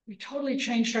 We totally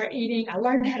changed our eating. I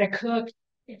learned how to cook.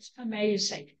 It's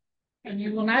amazing. And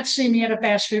you will not see me at a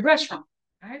fast food restaurant.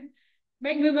 Right?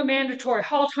 Make movement mandatory.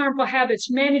 Halt harmful habits.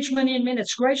 Manage money in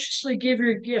minutes. Graciously give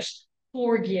your gifts.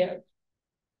 Forgive.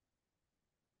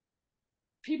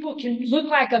 People can look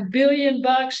like $1 billion,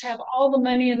 have all the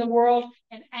money in the world,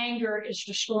 and anger is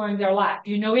destroying their life.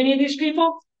 Do you know any of these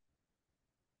people?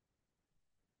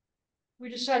 We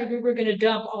decided we were going to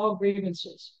dump all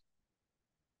grievances.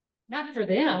 Not for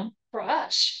them, for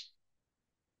us.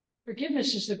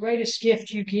 Forgiveness is the greatest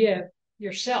gift you give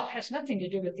yourself. It has nothing to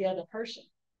do with the other person.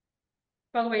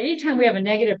 By the way, anytime we have a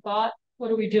negative thought,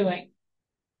 what are we doing?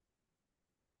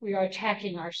 We are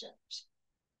attacking ourselves.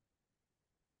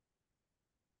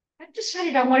 I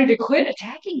decided I wanted to quit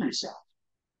attacking myself.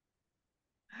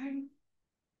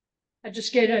 I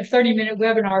just gave a 30-minute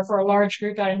webinar for a large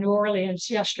group out of New Orleans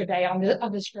yesterday on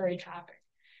this very topic.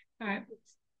 All right.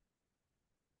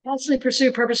 Constantly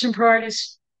pursue purpose and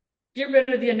priorities. Get rid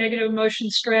of the negative emotion,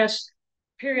 stress.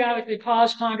 Periodically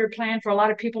pause, ponder, plan. For a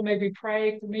lot of people, maybe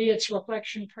pray. For me, it's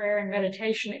reflection, prayer, and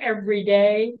meditation every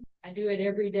day. I do it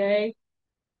every day.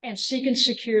 And seek and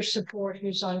secure support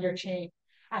who's on your team.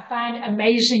 I find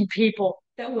amazing people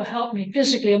that will help me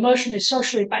physically, emotionally,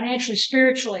 socially, financially,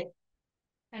 spiritually,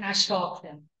 and I stalk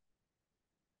them.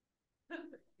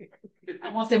 I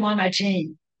want them on my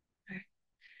team.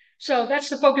 So that's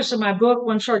the focus of my book,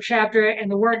 one short chapter,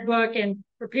 and the workbook. And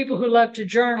for people who love to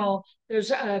journal,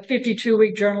 there's a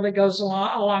 52-week journal that goes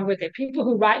along with it. People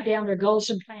who write down their goals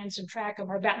and plans and track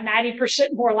them are about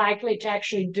 90% more likely to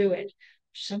actually do it.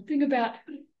 Something about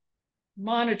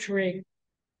monitoring.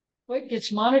 What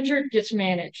gets monitored gets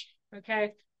managed,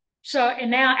 okay? So, and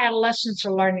now adolescents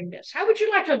are learning this. How would you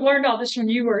like to have learned all this when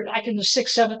you were like in the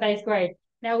 6th, 7th, 8th grade?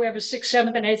 Now we have a 6th,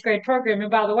 7th, and 8th grade program.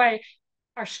 And by the way,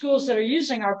 our schools that are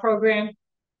using our program,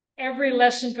 every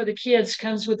lesson for the kids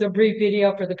comes with a brief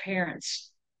video for the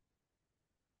parents.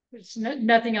 It's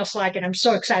nothing else like it. I'm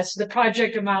so excited. It's the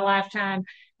project of my lifetime,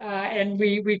 and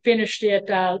we finished it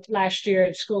last year,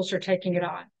 and schools are taking it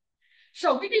on.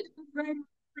 So we need to upgrade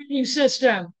our training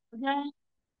system. Okay?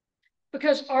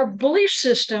 Because our belief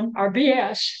system, our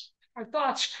BS, our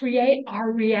thoughts create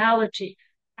our reality.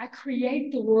 I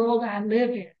create the world I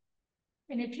live in.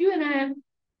 And if you and I,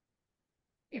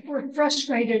 if we're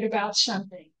frustrated about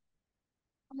something,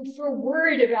 if we're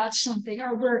worried about something,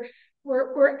 or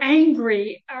we're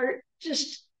angry, or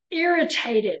just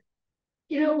irritated,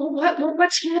 you know,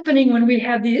 what's happening when we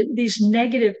have these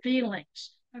negative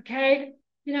feelings? Okay?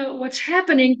 You know, what's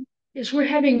happening is we're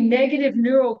having negative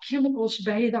neurochemicals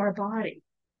bathe our body.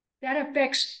 That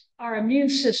affects our immune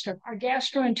system, our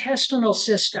gastrointestinal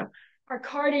system, our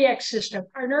cardiac system,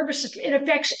 our nervous system. It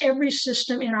affects every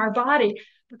system in our body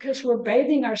because we're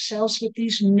bathing ourselves with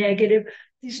these negative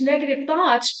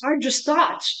thoughts aren't just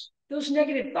thoughts. Those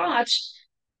negative thoughts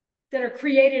that are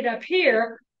created up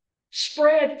here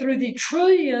spread through the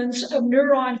trillions of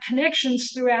neuron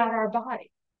connections throughout our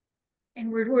body. And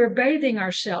we're bathing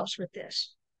ourselves with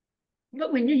this.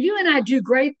 But when you and I do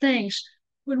great things,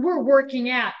 when we're working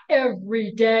out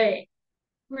every day,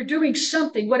 we're doing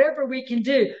something, whatever we can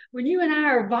do. When you and I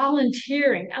are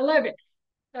volunteering, I love it.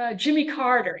 Jimmy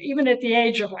Carter, even at the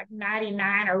age of like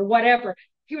 99 or whatever,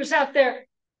 he was out there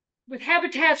with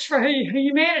Habitats for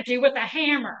Humanity with a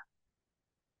hammer.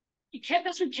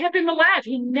 That's what kept him alive.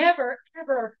 He never,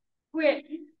 ever quit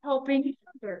helping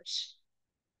others.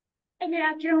 I mean,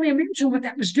 I can only imagine what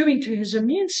that was doing to his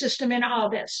immune system and all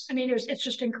this. I mean, it's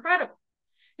just incredible.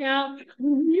 Now,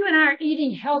 you and I are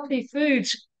eating healthy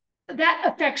foods. that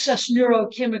affects us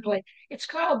neurochemically. It's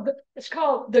called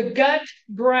the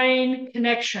gut-brain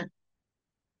connection.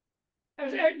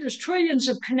 There's trillions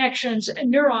of connections and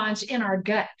neurons in our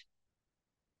gut.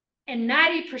 And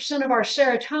 90% of our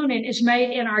serotonin is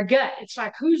made in our gut. It's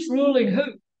like who's ruling who?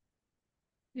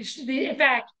 In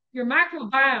fact, your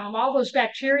microbiome, all those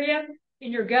bacteria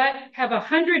in your gut, have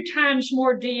 100 times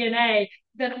more DNA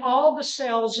than all the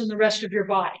cells in the rest of your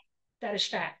body. That is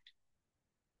fact.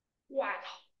 Wow.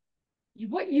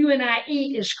 What you and I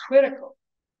eat is critical.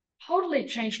 Totally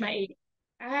changed my eating.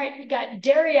 I got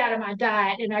dairy out of my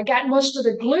diet, and I got most of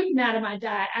the gluten out of my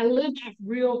diet. I lived off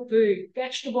real food,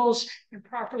 vegetables, and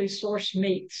properly sourced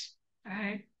meats. All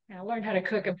right. And I learned how to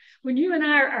cook them. When you and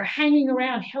I are hanging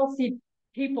around healthy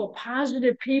people,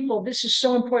 positive people, this is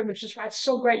so important, which is why it's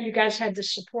so great you guys had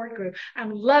this support group.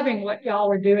 I'm loving what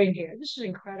y'all are doing here. This is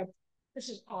incredible. This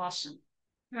is awesome.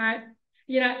 All right.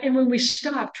 And when we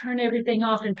stop, turn everything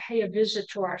off and pay a visit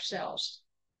to ourselves.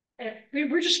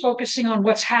 We're just focusing on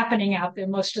what's happening out there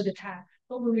most of the time.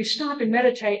 But when we stop and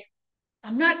meditate,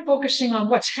 I'm not focusing on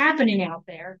what's happening out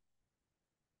there.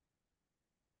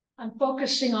 I'm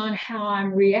focusing on how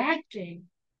I'm reacting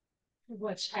to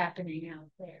what's happening out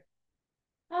there.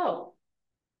 Oh,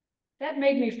 that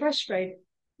made me frustrated.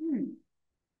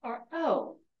 Or,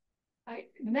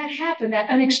 when that happened, that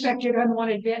unexpected,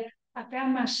 unwanted bit, I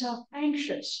found myself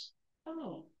anxious.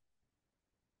 Oh.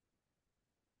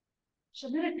 So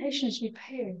meditation is we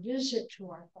pay a visit to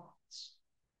our thoughts.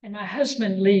 And my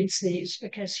husband leads these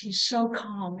because he's so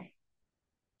calming.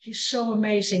 He's so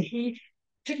amazing. He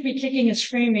took me kicking and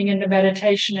screaming into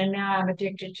meditation, and now I'm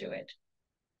addicted to it.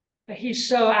 But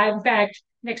in fact,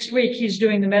 next week he's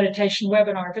doing the meditation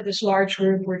webinar for this large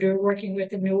group we're working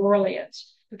with in New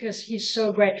Orleans because he's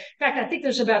so great. In fact, I think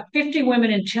there's about 50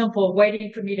 women in Temple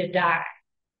waiting for me to die.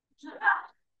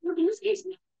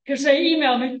 Because they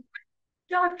email me,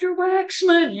 Dr.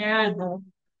 Waxman. Yeah, I know.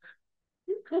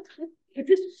 But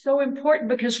this is so important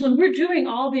because when we're doing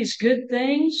all these good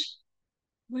things,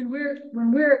 when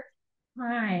we're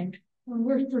kind, when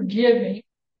we're forgiving,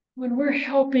 when we're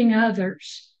helping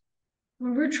others,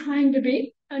 when we're trying to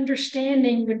be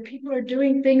understanding when people are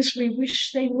doing things we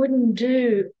wish they wouldn't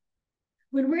do,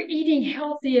 when we're eating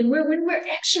healthy and when we're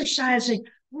exercising,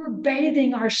 we're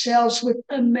bathing ourselves with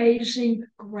amazing,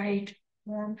 great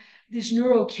these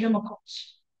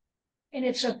neurochemicals. And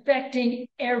it's affecting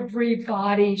every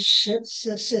body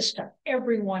system,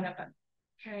 every one of them.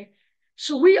 Okay.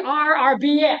 So we are our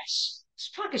BS.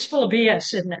 This talk is full of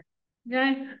BS, isn't it?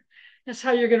 Okay. That's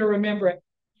how you're going to remember it.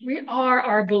 We are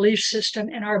our belief system,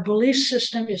 and our belief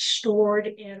system is stored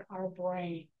in our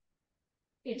brain.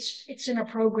 It's in a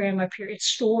program up here. It's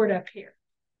stored up here.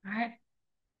 All right.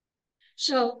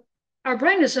 So our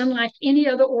brain is unlike any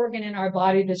other organ in our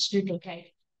body that's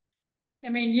duplicated. I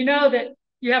mean, you know that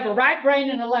you have a right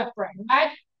brain and a left brain,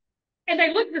 right? And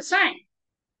they look the same.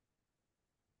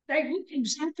 They look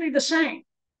exactly the same,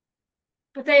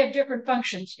 but they have different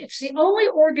functions. It's the only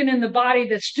organ in the body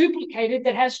that's duplicated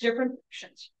that has different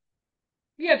functions.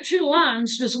 You have two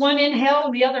lungs. Does one inhale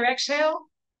and the other exhale?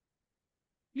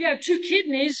 You have two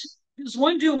kidneys. Does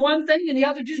one do one thing and the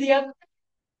other do the other?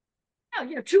 No,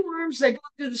 you have two arms. They both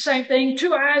do the same thing.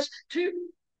 Two eyes.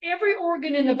 Every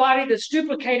organ in the body that's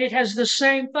duplicated has the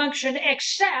same function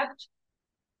except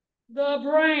the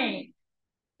brain.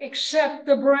 Except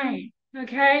the brain.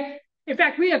 Okay? In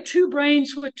fact, we have two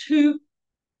brains with two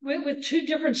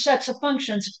different sets of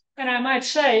functions, and I might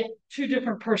say two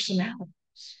different personalities.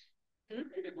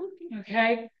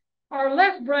 Okay? Our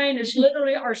left brain is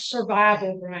literally our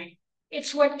survival brain.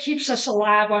 It's what keeps us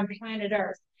alive on planet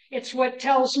Earth. It's what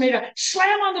tells me to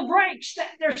slam on the brakes.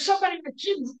 There's somebody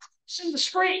in the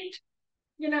street.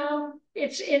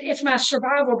 It's my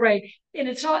survival brain, and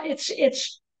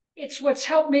it's what's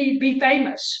helped me be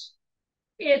famous.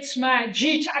 It's I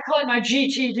call it my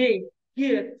GTD.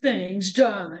 Get things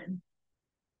done.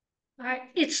 Right?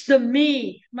 It's the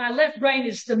me. My left brain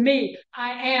is the me.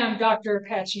 I am Dr.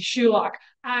 Patsy Sulak.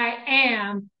 I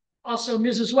am also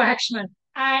Mrs. Waxman.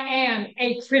 I am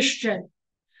a Christian.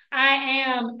 I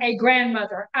am a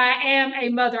grandmother. I am a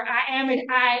mother.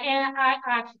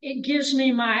 It gives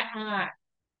me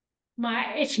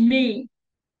it's me.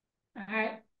 All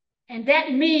right. And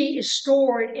that me is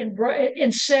stored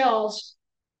in cells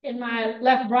in my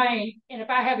left brain. And if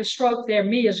I have a stroke there,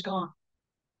 me is gone.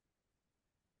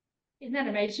 Isn't that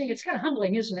amazing? It's kind of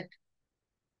humbling, isn't it?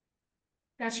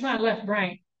 That's my left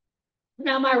brain.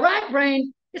 Now, my right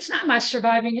brain, it's not my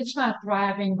surviving, it's my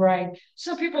thriving brain.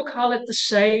 Some people call it the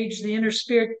sage, the inner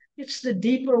spirit. It's the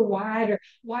deeper,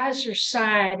 wiser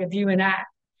side of you and I.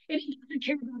 It doesn't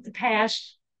care about the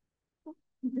past.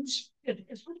 It's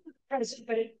present,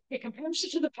 but it compares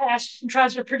it to the past and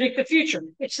tries to predict the future.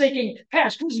 It's thinking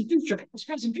past, present, future, past,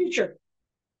 present, future.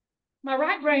 My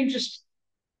right brain it's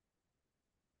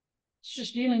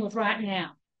just dealing with right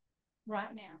now.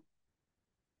 Right now.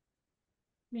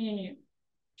 Me and you.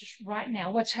 Just right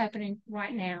now. What's happening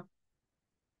right now?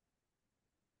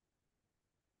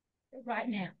 Right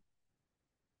now.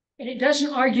 And it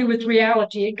doesn't argue with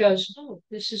reality. It goes, oh,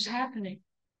 this is happening.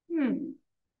 And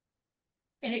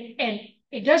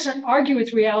it doesn't argue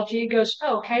with reality. It goes,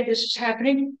 oh, okay, this is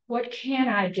happening. What can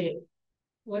I do?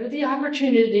 What are the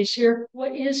opportunities here?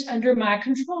 What is under my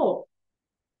control?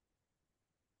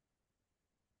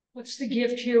 What's the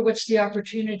gift here? What's the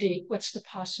opportunity? What's the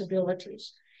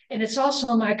possibilities? And it's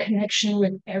also my connection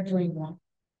with everyone.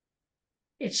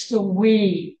 It's the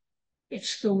we.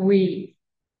 It's the we.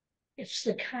 It's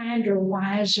the kinder,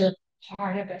 wiser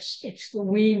part of us. It's the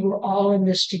we. We're all in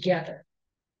this together.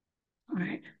 All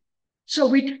right. So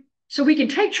we can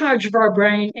take charge of our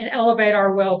brain and elevate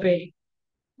our well-being.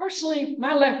 Personally,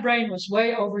 my left brain was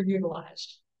way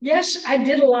overutilized. Yes, I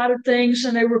did a lot of things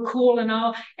and they were cool and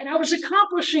all, and I was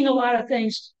accomplishing a lot of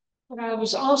things, but I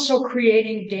was also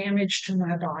creating damage to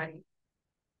my body.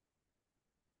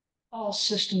 All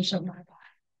systems of my body.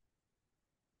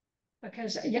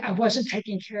 Because I wasn't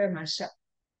taking care of myself.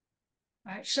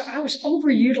 Right? So I was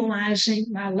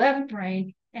overutilizing my left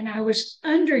brain and I was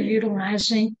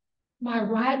underutilizing my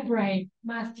right brain,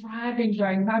 my thriving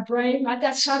brain,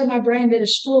 that side of my brain that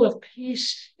is full of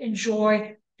peace and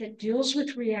joy, that deals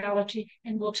with reality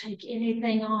and will take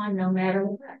anything on no matter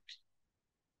what.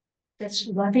 That's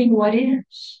loving what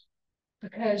is,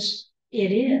 because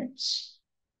it is.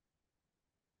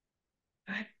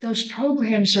 Right? Those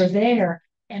programs are there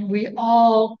and we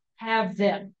all have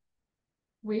them.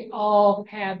 We all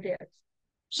have them.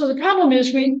 So the problem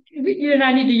is you and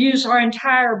I need to use our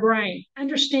entire brain.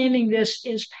 Understanding this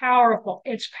is powerful.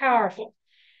 It's powerful.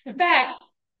 In fact,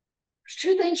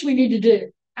 there's 2 things we need to do.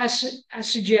 I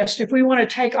suggest if we want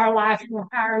to take our life to a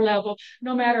higher level,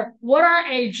 no matter what our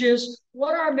age is,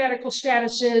 what our medical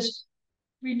status is,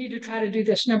 we need to try to do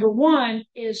this. Number 1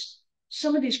 is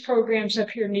some of these programs up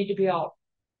here need to be altered.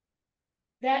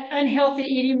 That unhealthy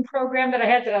eating program that I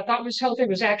had that I thought was healthy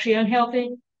was actually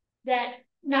unhealthy. That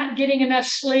not getting enough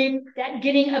sleep, that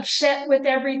getting upset with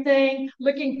everything,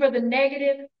 looking for the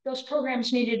negative, those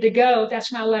programs needed to go.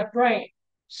 That's my left brain.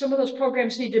 Some of those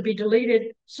programs need to be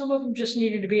deleted. Some of them just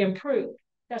needed to be improved.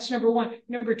 That's number 1.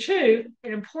 Number 2,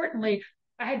 and importantly,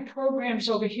 I had programs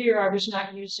over here I was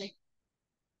not using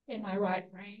in my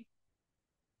right brain.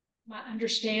 My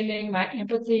understanding, my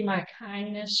empathy, my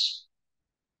kindness.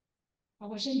 I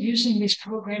wasn't using these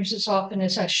programs as often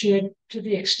as I should, to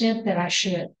the extent that I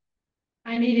should.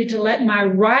 I needed to let my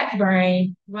right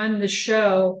brain run the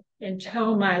show and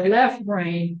tell my left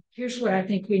brain, here's what I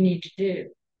think we need to do.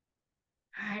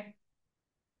 All right?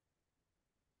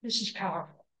 This is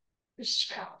powerful. This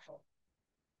is powerful.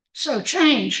 So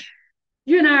change.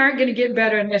 You and I aren't going to get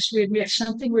better unless we admit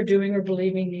something we're doing or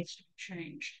believing needs to be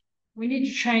changed. We need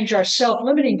to change our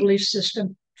self-limiting belief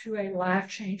system to a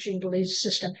life-changing belief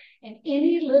system. And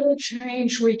any little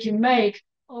change we can make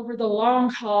over the long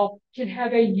haul can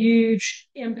have a huge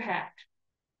impact.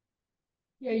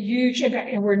 A huge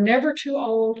impact. And we're never too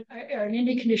old or in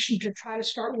any condition to try to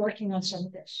start working on some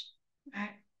of this. Right?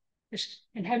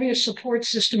 And having a support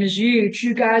system is huge.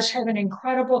 You guys have an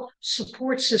incredible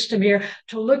support system here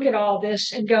to look at all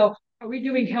this and go, are we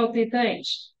doing healthy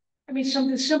things? I mean,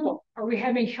 something simple. Are we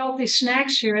having healthy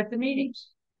snacks here at the meetings?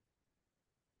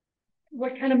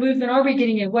 What kind of movement are we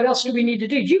getting in? What else do we need to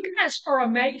do? You guys are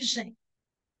amazing.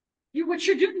 What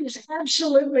you're doing is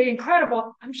absolutely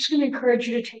incredible. I'm just going to encourage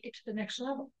you to take it to the next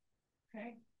level.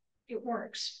 Okay? It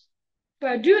works.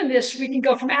 By doing this, we can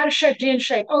go from out of shape to in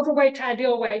shape, overweight to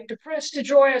ideal weight, depressed to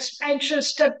joyous,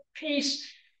 anxious to peace.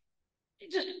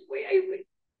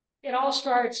 It all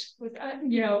starts with,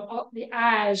 the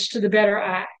eyes to the better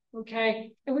eye.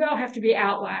 Okay? And we all have to be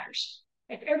outliers.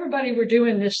 If everybody were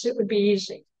doing this, it would be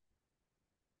easy.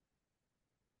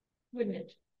 Wouldn't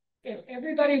it? If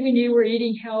everybody we knew were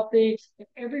eating healthy, if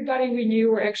everybody we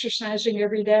knew were exercising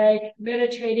every day,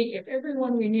 meditating, if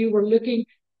everyone we knew were looking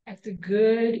at the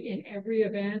good in every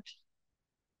event,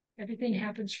 everything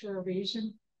happens for a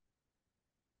reason.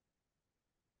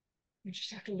 We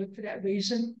just have to look for that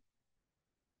reason.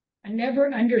 I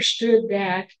never understood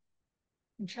that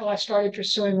until I started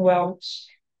pursuing wellness.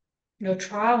 No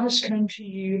trial has come to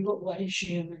you but what is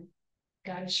human.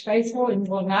 God is faithful and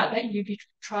will not let you be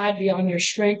tried beyond your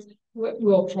strength.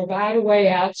 Will provide a way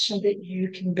out so that you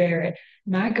can bear it.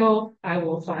 My goal, I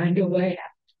will find a way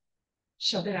out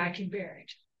so that I can bear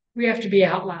it. We have to be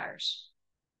outliers.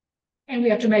 and we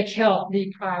have to make health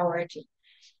the priority.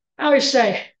 I always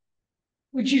say,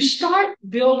 would you start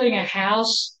building a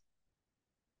house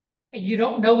and you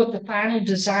don't know what the final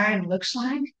design looks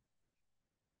like?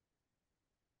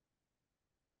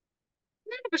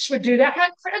 None of us would do that.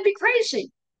 That'd be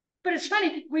crazy. But it's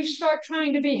funny, we start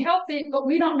trying to be healthy, but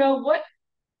we don't know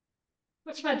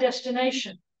what's my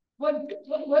destination?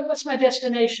 What's my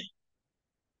destination?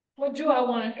 What do I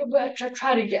want to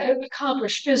try to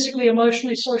accomplish physically,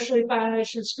 emotionally, socially,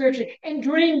 financially, spiritually, and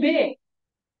dream big?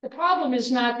 The problem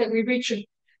is not that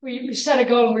we set a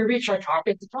goal and we reach our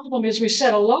target. The problem is we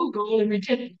set a low goal and we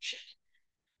didn't reach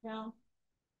it. You know?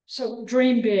 So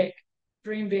dream big,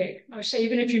 dream big. I say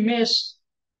even if you miss,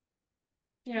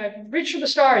 reach for the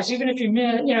stars. Even if you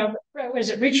miss, what is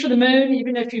it? Reach for the moon.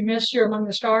 Even if you miss, you're among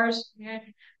the stars. Yeah.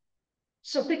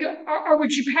 So think, or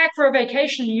would you pack for a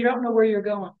vacation and you don't know where you're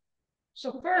going?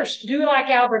 So first, do like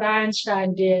Albert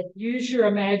Einstein did. Use your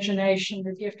imagination,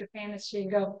 your gift of fantasy,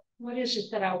 and go, what is it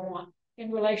that I want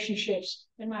in relationships,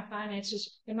 in my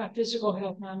finances, in my physical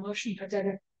health, my emotional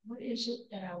health? What is it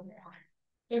that I want?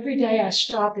 Every day I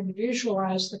stop and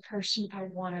visualize the person I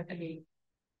want to be.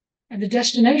 And the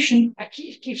destination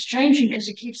keeps changing because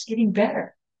it keeps getting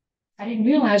better. I didn't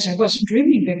realize I wasn't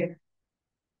dreaming bigger.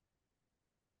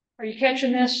 Are you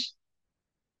catching this?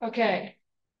 Okay.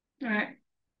 All right.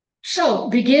 So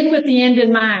begin with the end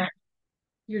in mind.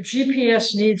 Your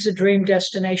GPS needs a dream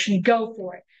destination. Go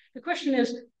for it. The question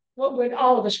is, what would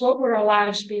our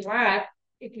lives be like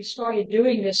if we started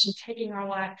doing this and taking our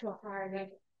life to a higher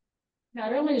level?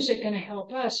 Not only is it going to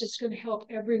help us, it's going to help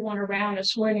everyone around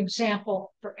us. We're an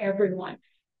example for everyone.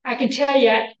 I can tell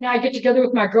you, now I get together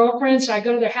with my girlfriends, I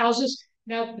go to their houses.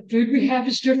 Now the food we have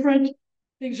is different.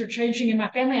 Things are changing in my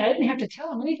family. I didn't have to tell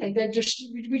them anything.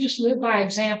 We just live by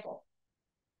example.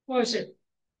 What was it?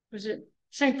 Was it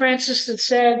St. Francis that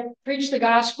said, preach the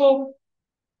gospel,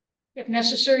 if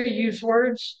necessary, use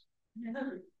words?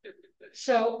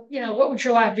 So, what would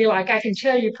your life be like? I can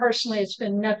tell you personally, it's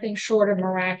been nothing short of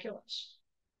miraculous.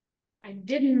 I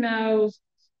didn't know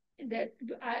that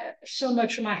so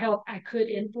much of my health I could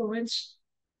influence.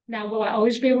 Now, will I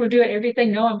always be able to do it?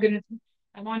 Everything? No,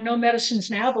 I'm on no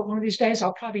medicines now, but one of these days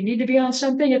I'll probably need to be on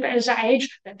something. If as I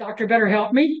age, that doctor better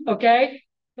help me, okay?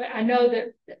 But I know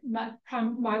that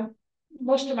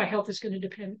most of my health is going to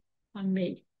depend on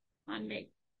me.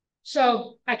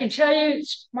 So I can tell you,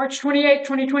 it's March 28,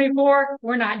 2024,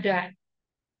 we're not done.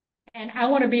 And I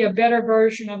want to be a better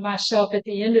version of myself at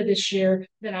the end of this year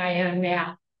than I am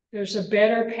now. There's a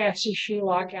better Patsy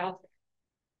Sulak out there.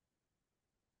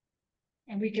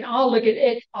 And we can all look at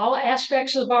it, all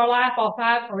aspects of our life, all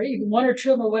five, or even one or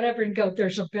two of them or whatever, and go,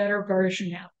 there's a better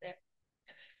version out there.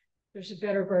 There's a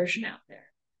better version out there.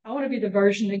 I want to be the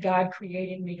version that God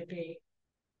created me to be.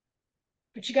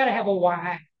 But you got to have a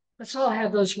why. Let's all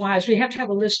have those whys. We have to have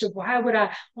a list of why would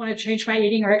I want to change my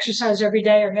eating or exercise every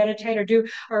day or meditate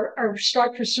or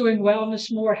start pursuing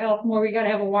wellness more, health more. We got to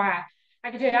have a why.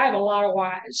 I can tell you I have a lot of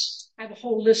whys. I have a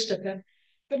whole list of them.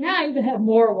 But now I even have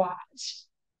more whys.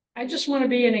 I just want to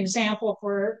be an example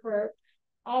for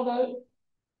all the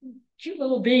cute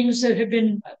little beings that have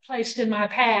been placed in my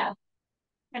path.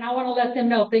 And I want to let them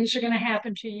know things are going to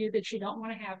happen to you that you don't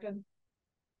want to happen.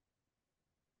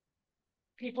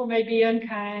 People may be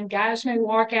unkind. Guys may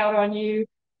walk out on you.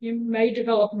 You may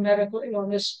develop a medical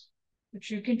illness, but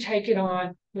you can take it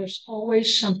on. There's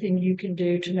always something you can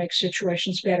do to make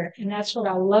situations better. And that's what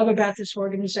I love about this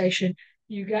organization.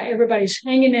 Everybody's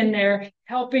hanging in there,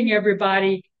 helping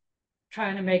everybody,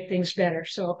 trying to make things better.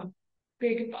 So a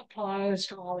big applause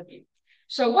to all of you.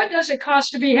 So what does it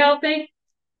cost to be healthy?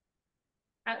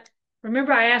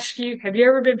 Remember I asked you, have you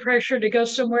ever been pressured to go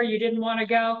somewhere you didn't want to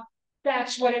go?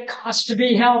 That's what it costs to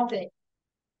be healthy.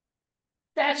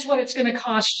 That's what it's going to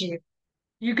cost you.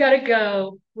 You got to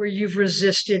go where you've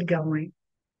resisted going.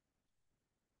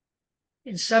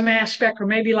 In some aspect, or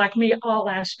maybe like me, all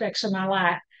aspects of my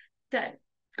life. That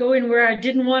going where I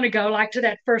didn't want to go, like to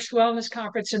that first wellness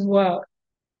conference in Woe,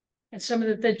 and some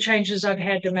of the changes I've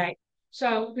had to make.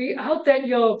 So we hope that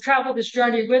you'll travel this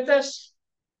journey with us.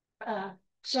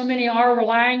 So many are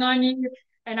relying on you.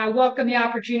 And I welcome the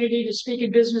opportunity to speak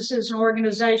in businesses and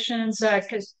organizations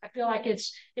because I feel like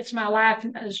it's my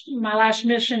last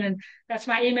mission, and that's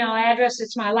my email address.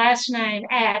 It's my last name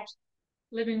at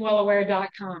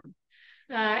livingwellaware.com.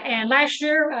 And last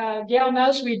year, Gail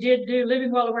knows we did do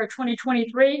Living Well Aware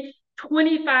 2023,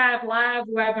 25 live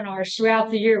webinars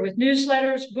throughout the year with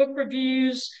newsletters, book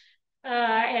reviews,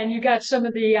 and you got some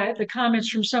of the comments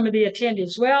from some of the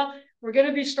attendees. Well, we're going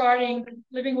to be starting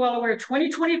Living Well Aware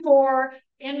 2024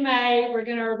 in May. We're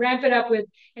going to ramp it up and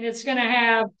it's going to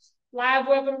have live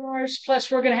webinars, plus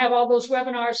we're going to have all those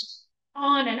webinars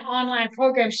on an online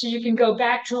program so you can go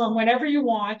back to them whenever you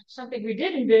want, something we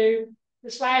didn't do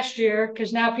this last year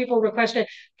because now people request it.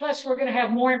 Plus, we're going to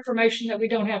have more information that we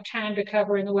don't have time to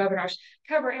cover in the webinars.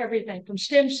 Cover everything from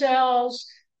stem cells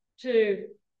to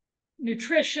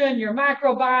nutrition, your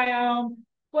microbiome,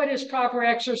 what is proper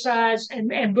exercise,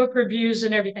 and book reviews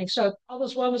and everything. So all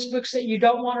those wellness books that you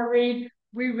don't want to read,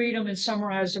 we read them and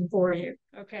summarize them for you.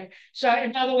 Okay. So,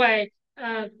 and by the way,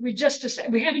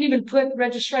 we haven't even put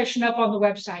registration up on the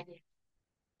website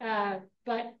yet.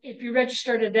 But if you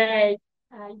register today,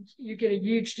 you get a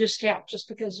huge discount just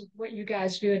because of what you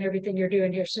guys do and everything you're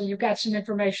doing here. So you've got some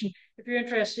information. If you're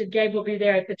interested, Gabe will be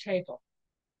there at the table.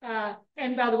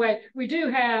 And by the way, we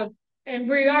are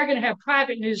going to have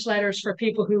private newsletters for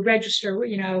people who register,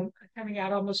 coming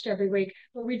out almost every week.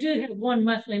 But we do have one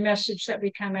monthly message that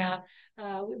we come out,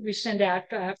 we send out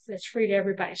that's free to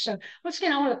everybody. So once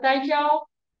again, I want to thank y'all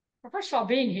for first of all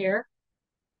being here.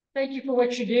 Thank you for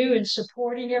what you do and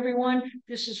supporting everyone.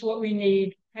 This is what we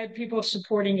need, have people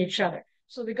supporting each other.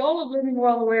 So the goal of Living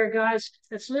Well Aware, guys,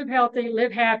 let's live healthy,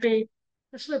 live happy,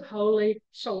 let's live holy.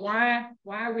 So why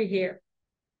are we here?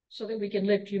 So that we can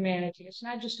lift humanity. It's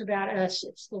not just about us,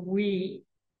 it's the we.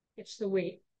 It's the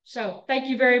we. So thank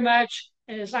you very much.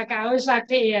 And it's like I always like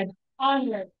to end,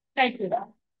 onward. Thank you.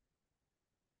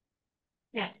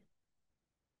 Yeah.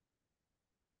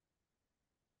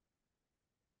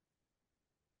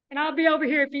 And I'll be over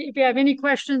here if you have any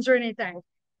questions or anything.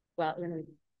 Well,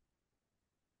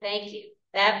 thank you.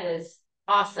 That was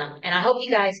awesome. And I hope you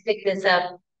guys pick this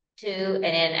up too. And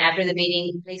then after the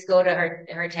meeting, please go to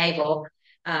her table.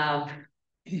 Okay,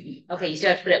 you still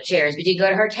have to put up chairs, but you can go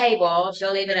to her table.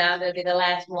 She'll leave it up. It'll be the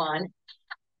last one.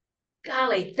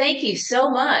 Golly, thank you so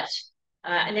much.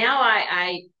 Now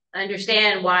I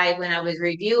understand why when I was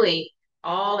reviewing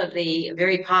all of the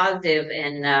very positive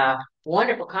and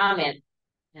wonderful comments,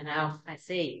 I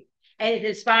see. And it's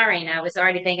inspiring. I was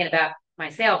already thinking about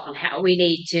myself and how we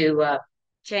need to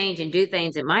change and do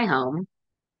things in my home.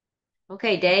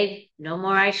 Okay, Dave, no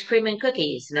more ice cream and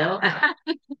cookies, no?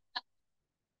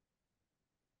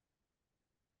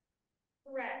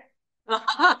 Correct. Glycemic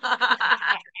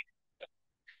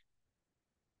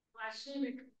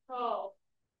control.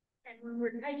 And when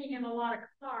we're taking in a lot of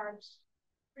carbs,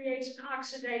 creates an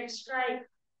oxidative state,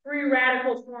 free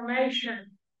radical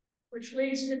formation, which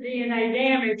leads to DNA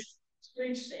damage,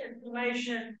 leads to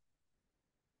inflammation,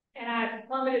 and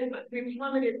we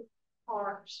plummeted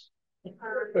carbs. We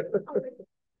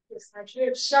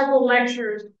have several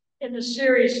lectures in the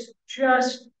series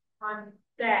just on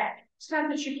that. It's not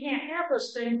that you can't have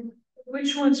those things,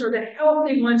 which ones are the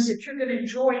healthy ones that you're going to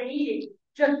enjoy eating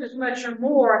just as much or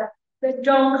more that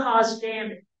don't cause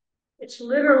damage. It's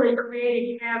literally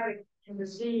creating havoc and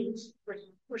disease.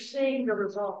 We're seeing the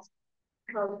results.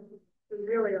 We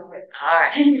really are. All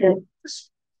right.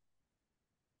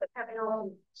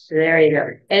 There you go.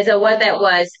 And so what that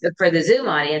was for the Zoom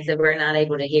audience that we're not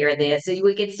able to hear this, so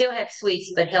we can still have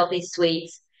sweets, but healthy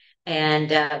sweets. And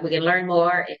we can learn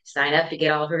more, sign up to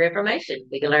get all of her information.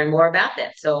 We can learn more about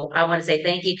that. So I want to say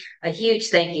thank you, a huge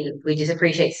thank you. We just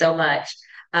appreciate so much.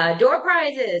 Door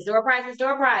prizes, door prizes,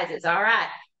 door prizes. All right.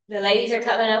 The ladies are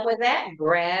coming up with that.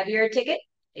 Grab your ticket.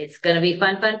 It's going to be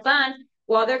fun, fun, fun.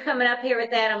 While they're coming up here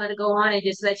with that, I'm going to go on and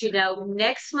just let you know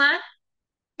next month,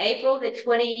 April the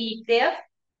 25th.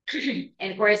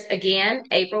 And of course, again,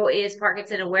 April is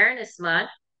Parkinson Awareness Month.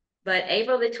 But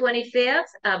April the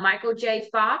 25th, Michael J.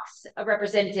 Fox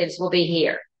representatives will be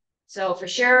here. So for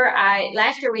sure,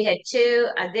 last year we had two.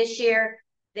 This year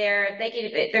they're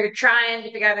trying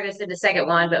to figure out if they're going to send the second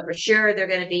one, but for sure they're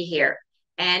going to be here.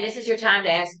 And this is your time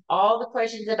to ask all the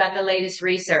questions about the latest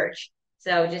research.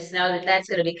 So just know that that's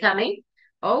going to be coming.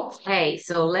 Okay,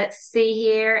 so let's see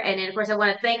here. And then of course I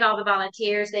want to thank all the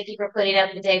volunteers. Thank you for putting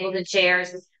up the tables and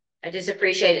chairs. I just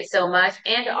appreciate it so much.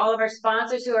 And to all of our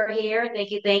sponsors who are here,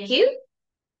 thank you, thank you.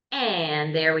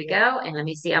 And there we go. And let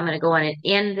me see, I'm going to go on and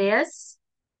end this.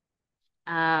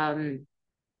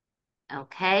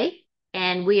 Okay.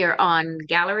 And we are on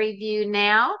gallery view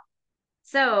now.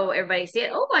 So everybody see it.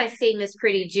 Oh, I see Miss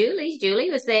Pretty Julie. Julie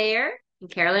was there.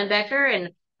 And Carolyn Becker and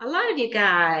a lot of you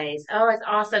guys. Oh, it's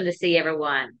awesome to see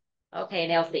everyone. Okay,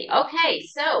 and Elsie. Okay,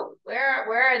 so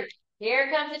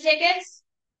here comes the tickets.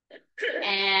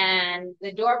 And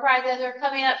the door prizes are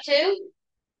coming up too.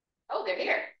 Oh, they're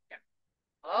here.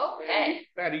 Okay.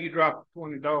 Patty, you dropped a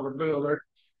 $20 bill there.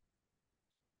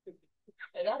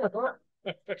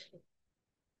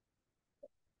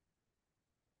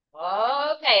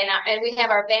 Okay, and we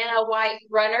have our Vanna White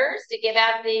runners to give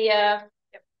out the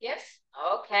yes.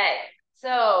 Okay.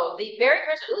 So the very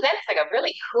first, ooh, that's like a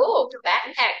really cool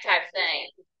backpack type thing.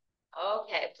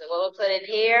 Okay, so we'll put it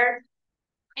here.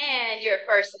 And your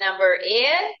first number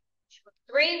is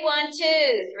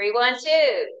 312,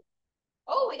 312.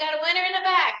 Oh, we got a winner in the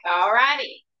back. All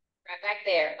righty. Right back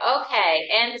there. Okay,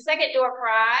 and the second door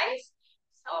prize.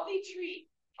 Salty treat.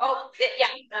 Oh,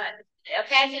 yeah.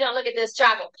 Okay, so don't look at this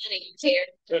chocolate bunny here.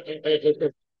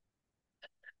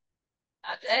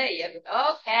 I'll tell you.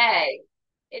 Okay.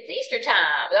 It's Easter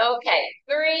time. Okay.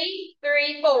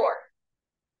 334.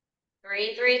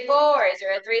 334. Is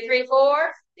there a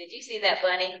 334? Did you see that,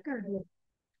 bunny?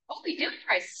 Oh, we do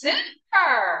try super.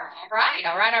 All right,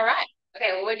 all right, all right.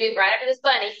 Okay, well, we'll do right after this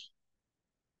bunny.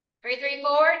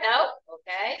 334? No?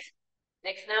 Okay.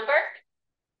 Next number.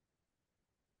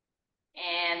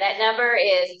 And that number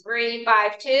is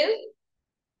 352.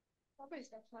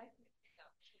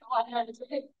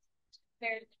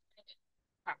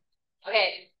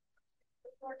 Okay.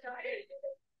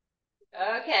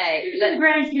 Okay.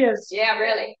 Grandkids. Yeah,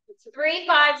 really.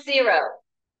 350.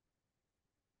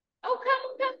 Oh, come.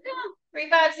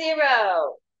 350.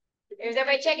 Is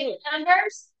everybody checking the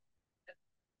numbers?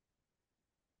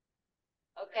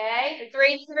 Okay.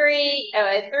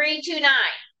 329.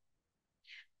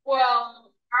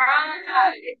 Well,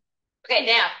 okay,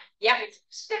 now, yeah.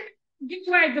 Get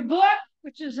away the book,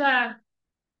 which is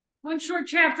one short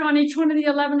chapter on each one of the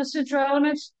 11 essential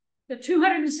elements, the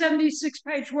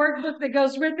 276-page workbook that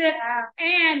goes with it,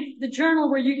 and the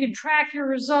journal where you can track your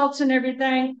results and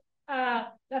everything.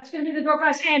 That's going to be the door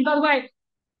prize. And by the way,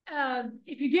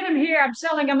 if you get them here, I'm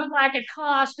selling them at like a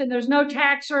cost, and there's no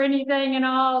tax or anything and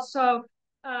all. So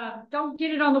don't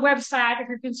get it on the website. If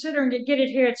you're considering to get it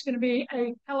here, it's going to be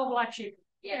a hell of a lot cheaper.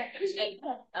 Yeah. Okay.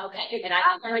 And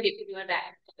I'm going to give you one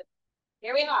back.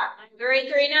 Here we are.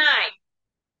 339.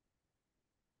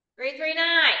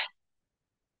 339.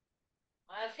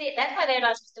 Well, see, that's why they're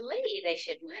not supposed to leave. They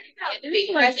should win. To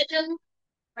be present to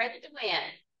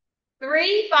win.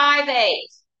 358.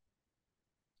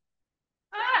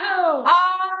 Oh,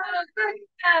 Good.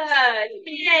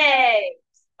 Yay.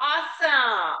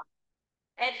 Awesome.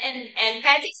 And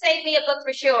Patsy saved me a book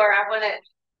for sure. I want to.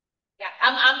 Yeah,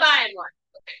 I'm buying one.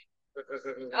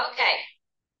 Okay.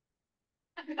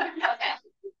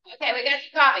 Okay, we got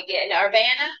the coffee.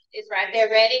 Urbana is right there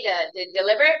ready to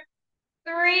deliver it.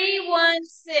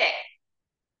 316.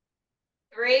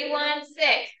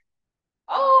 316.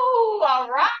 Oh, all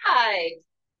right.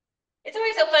 It's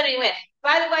always so fun to win.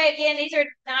 By the way, again, these are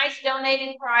nice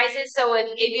donated prizes. So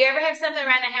if you ever have something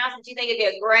around the house that you think would be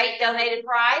a great donated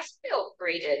prize, feel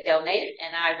free to donate it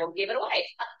and I will give it away.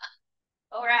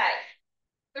 All right.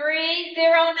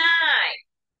 309.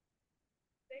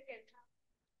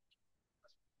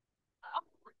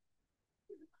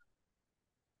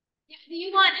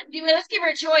 Let's give her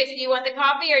a choice. Do you want the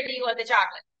coffee or do you want the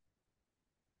chocolate?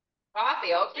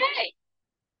 Coffee, okay.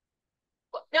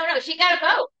 No, she got a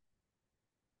both.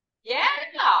 Yeah.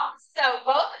 So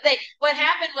what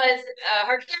happened was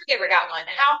her caregiver got one.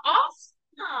 How awesome.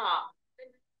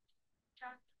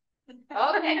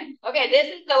 Okay, this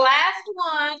is the last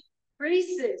one.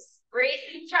 Reese's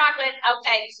chocolate.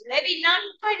 Okay, so maybe not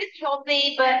quite as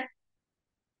healthy, but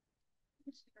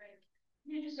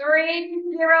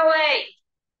 308.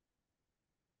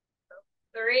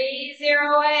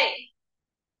 308.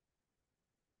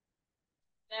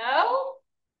 No?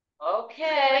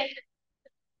 Okay.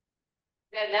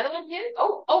 Got another one here?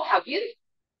 Oh, how beautiful.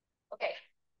 Okay.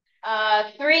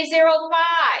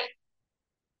 305.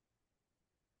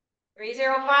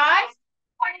 305?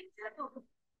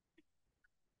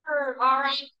 All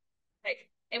right.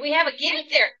 And we have a gift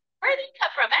there. Where did it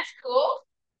come from? That's cool.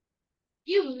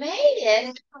 You made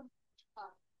it.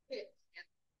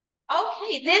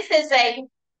 Okay, this is a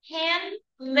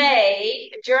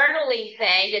handmade journaling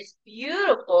thing. It's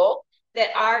beautiful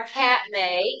that our cat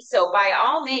made. So by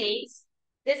all means,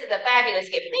 this is a fabulous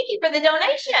gift. Thank you for the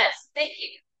donations. Thank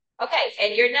you. Okay,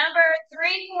 and your number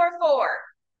 344.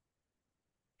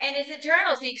 And it's a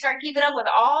journal, so you can start keeping up with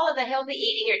all of the healthy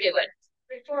eating you're doing.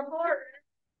 344.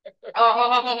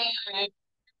 Oh, right.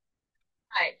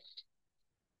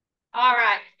 All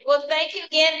right. Well, thank you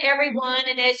again, everyone.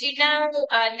 And as you know,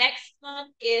 next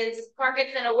month is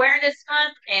Parkinson Awareness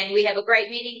Month, and we have a great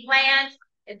meeting planned.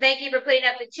 And thank you for putting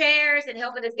up the chairs and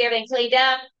helping us get everything cleaned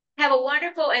up. Have a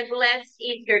wonderful and blessed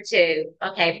Easter, too.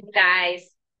 Okay, guys.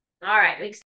 All right.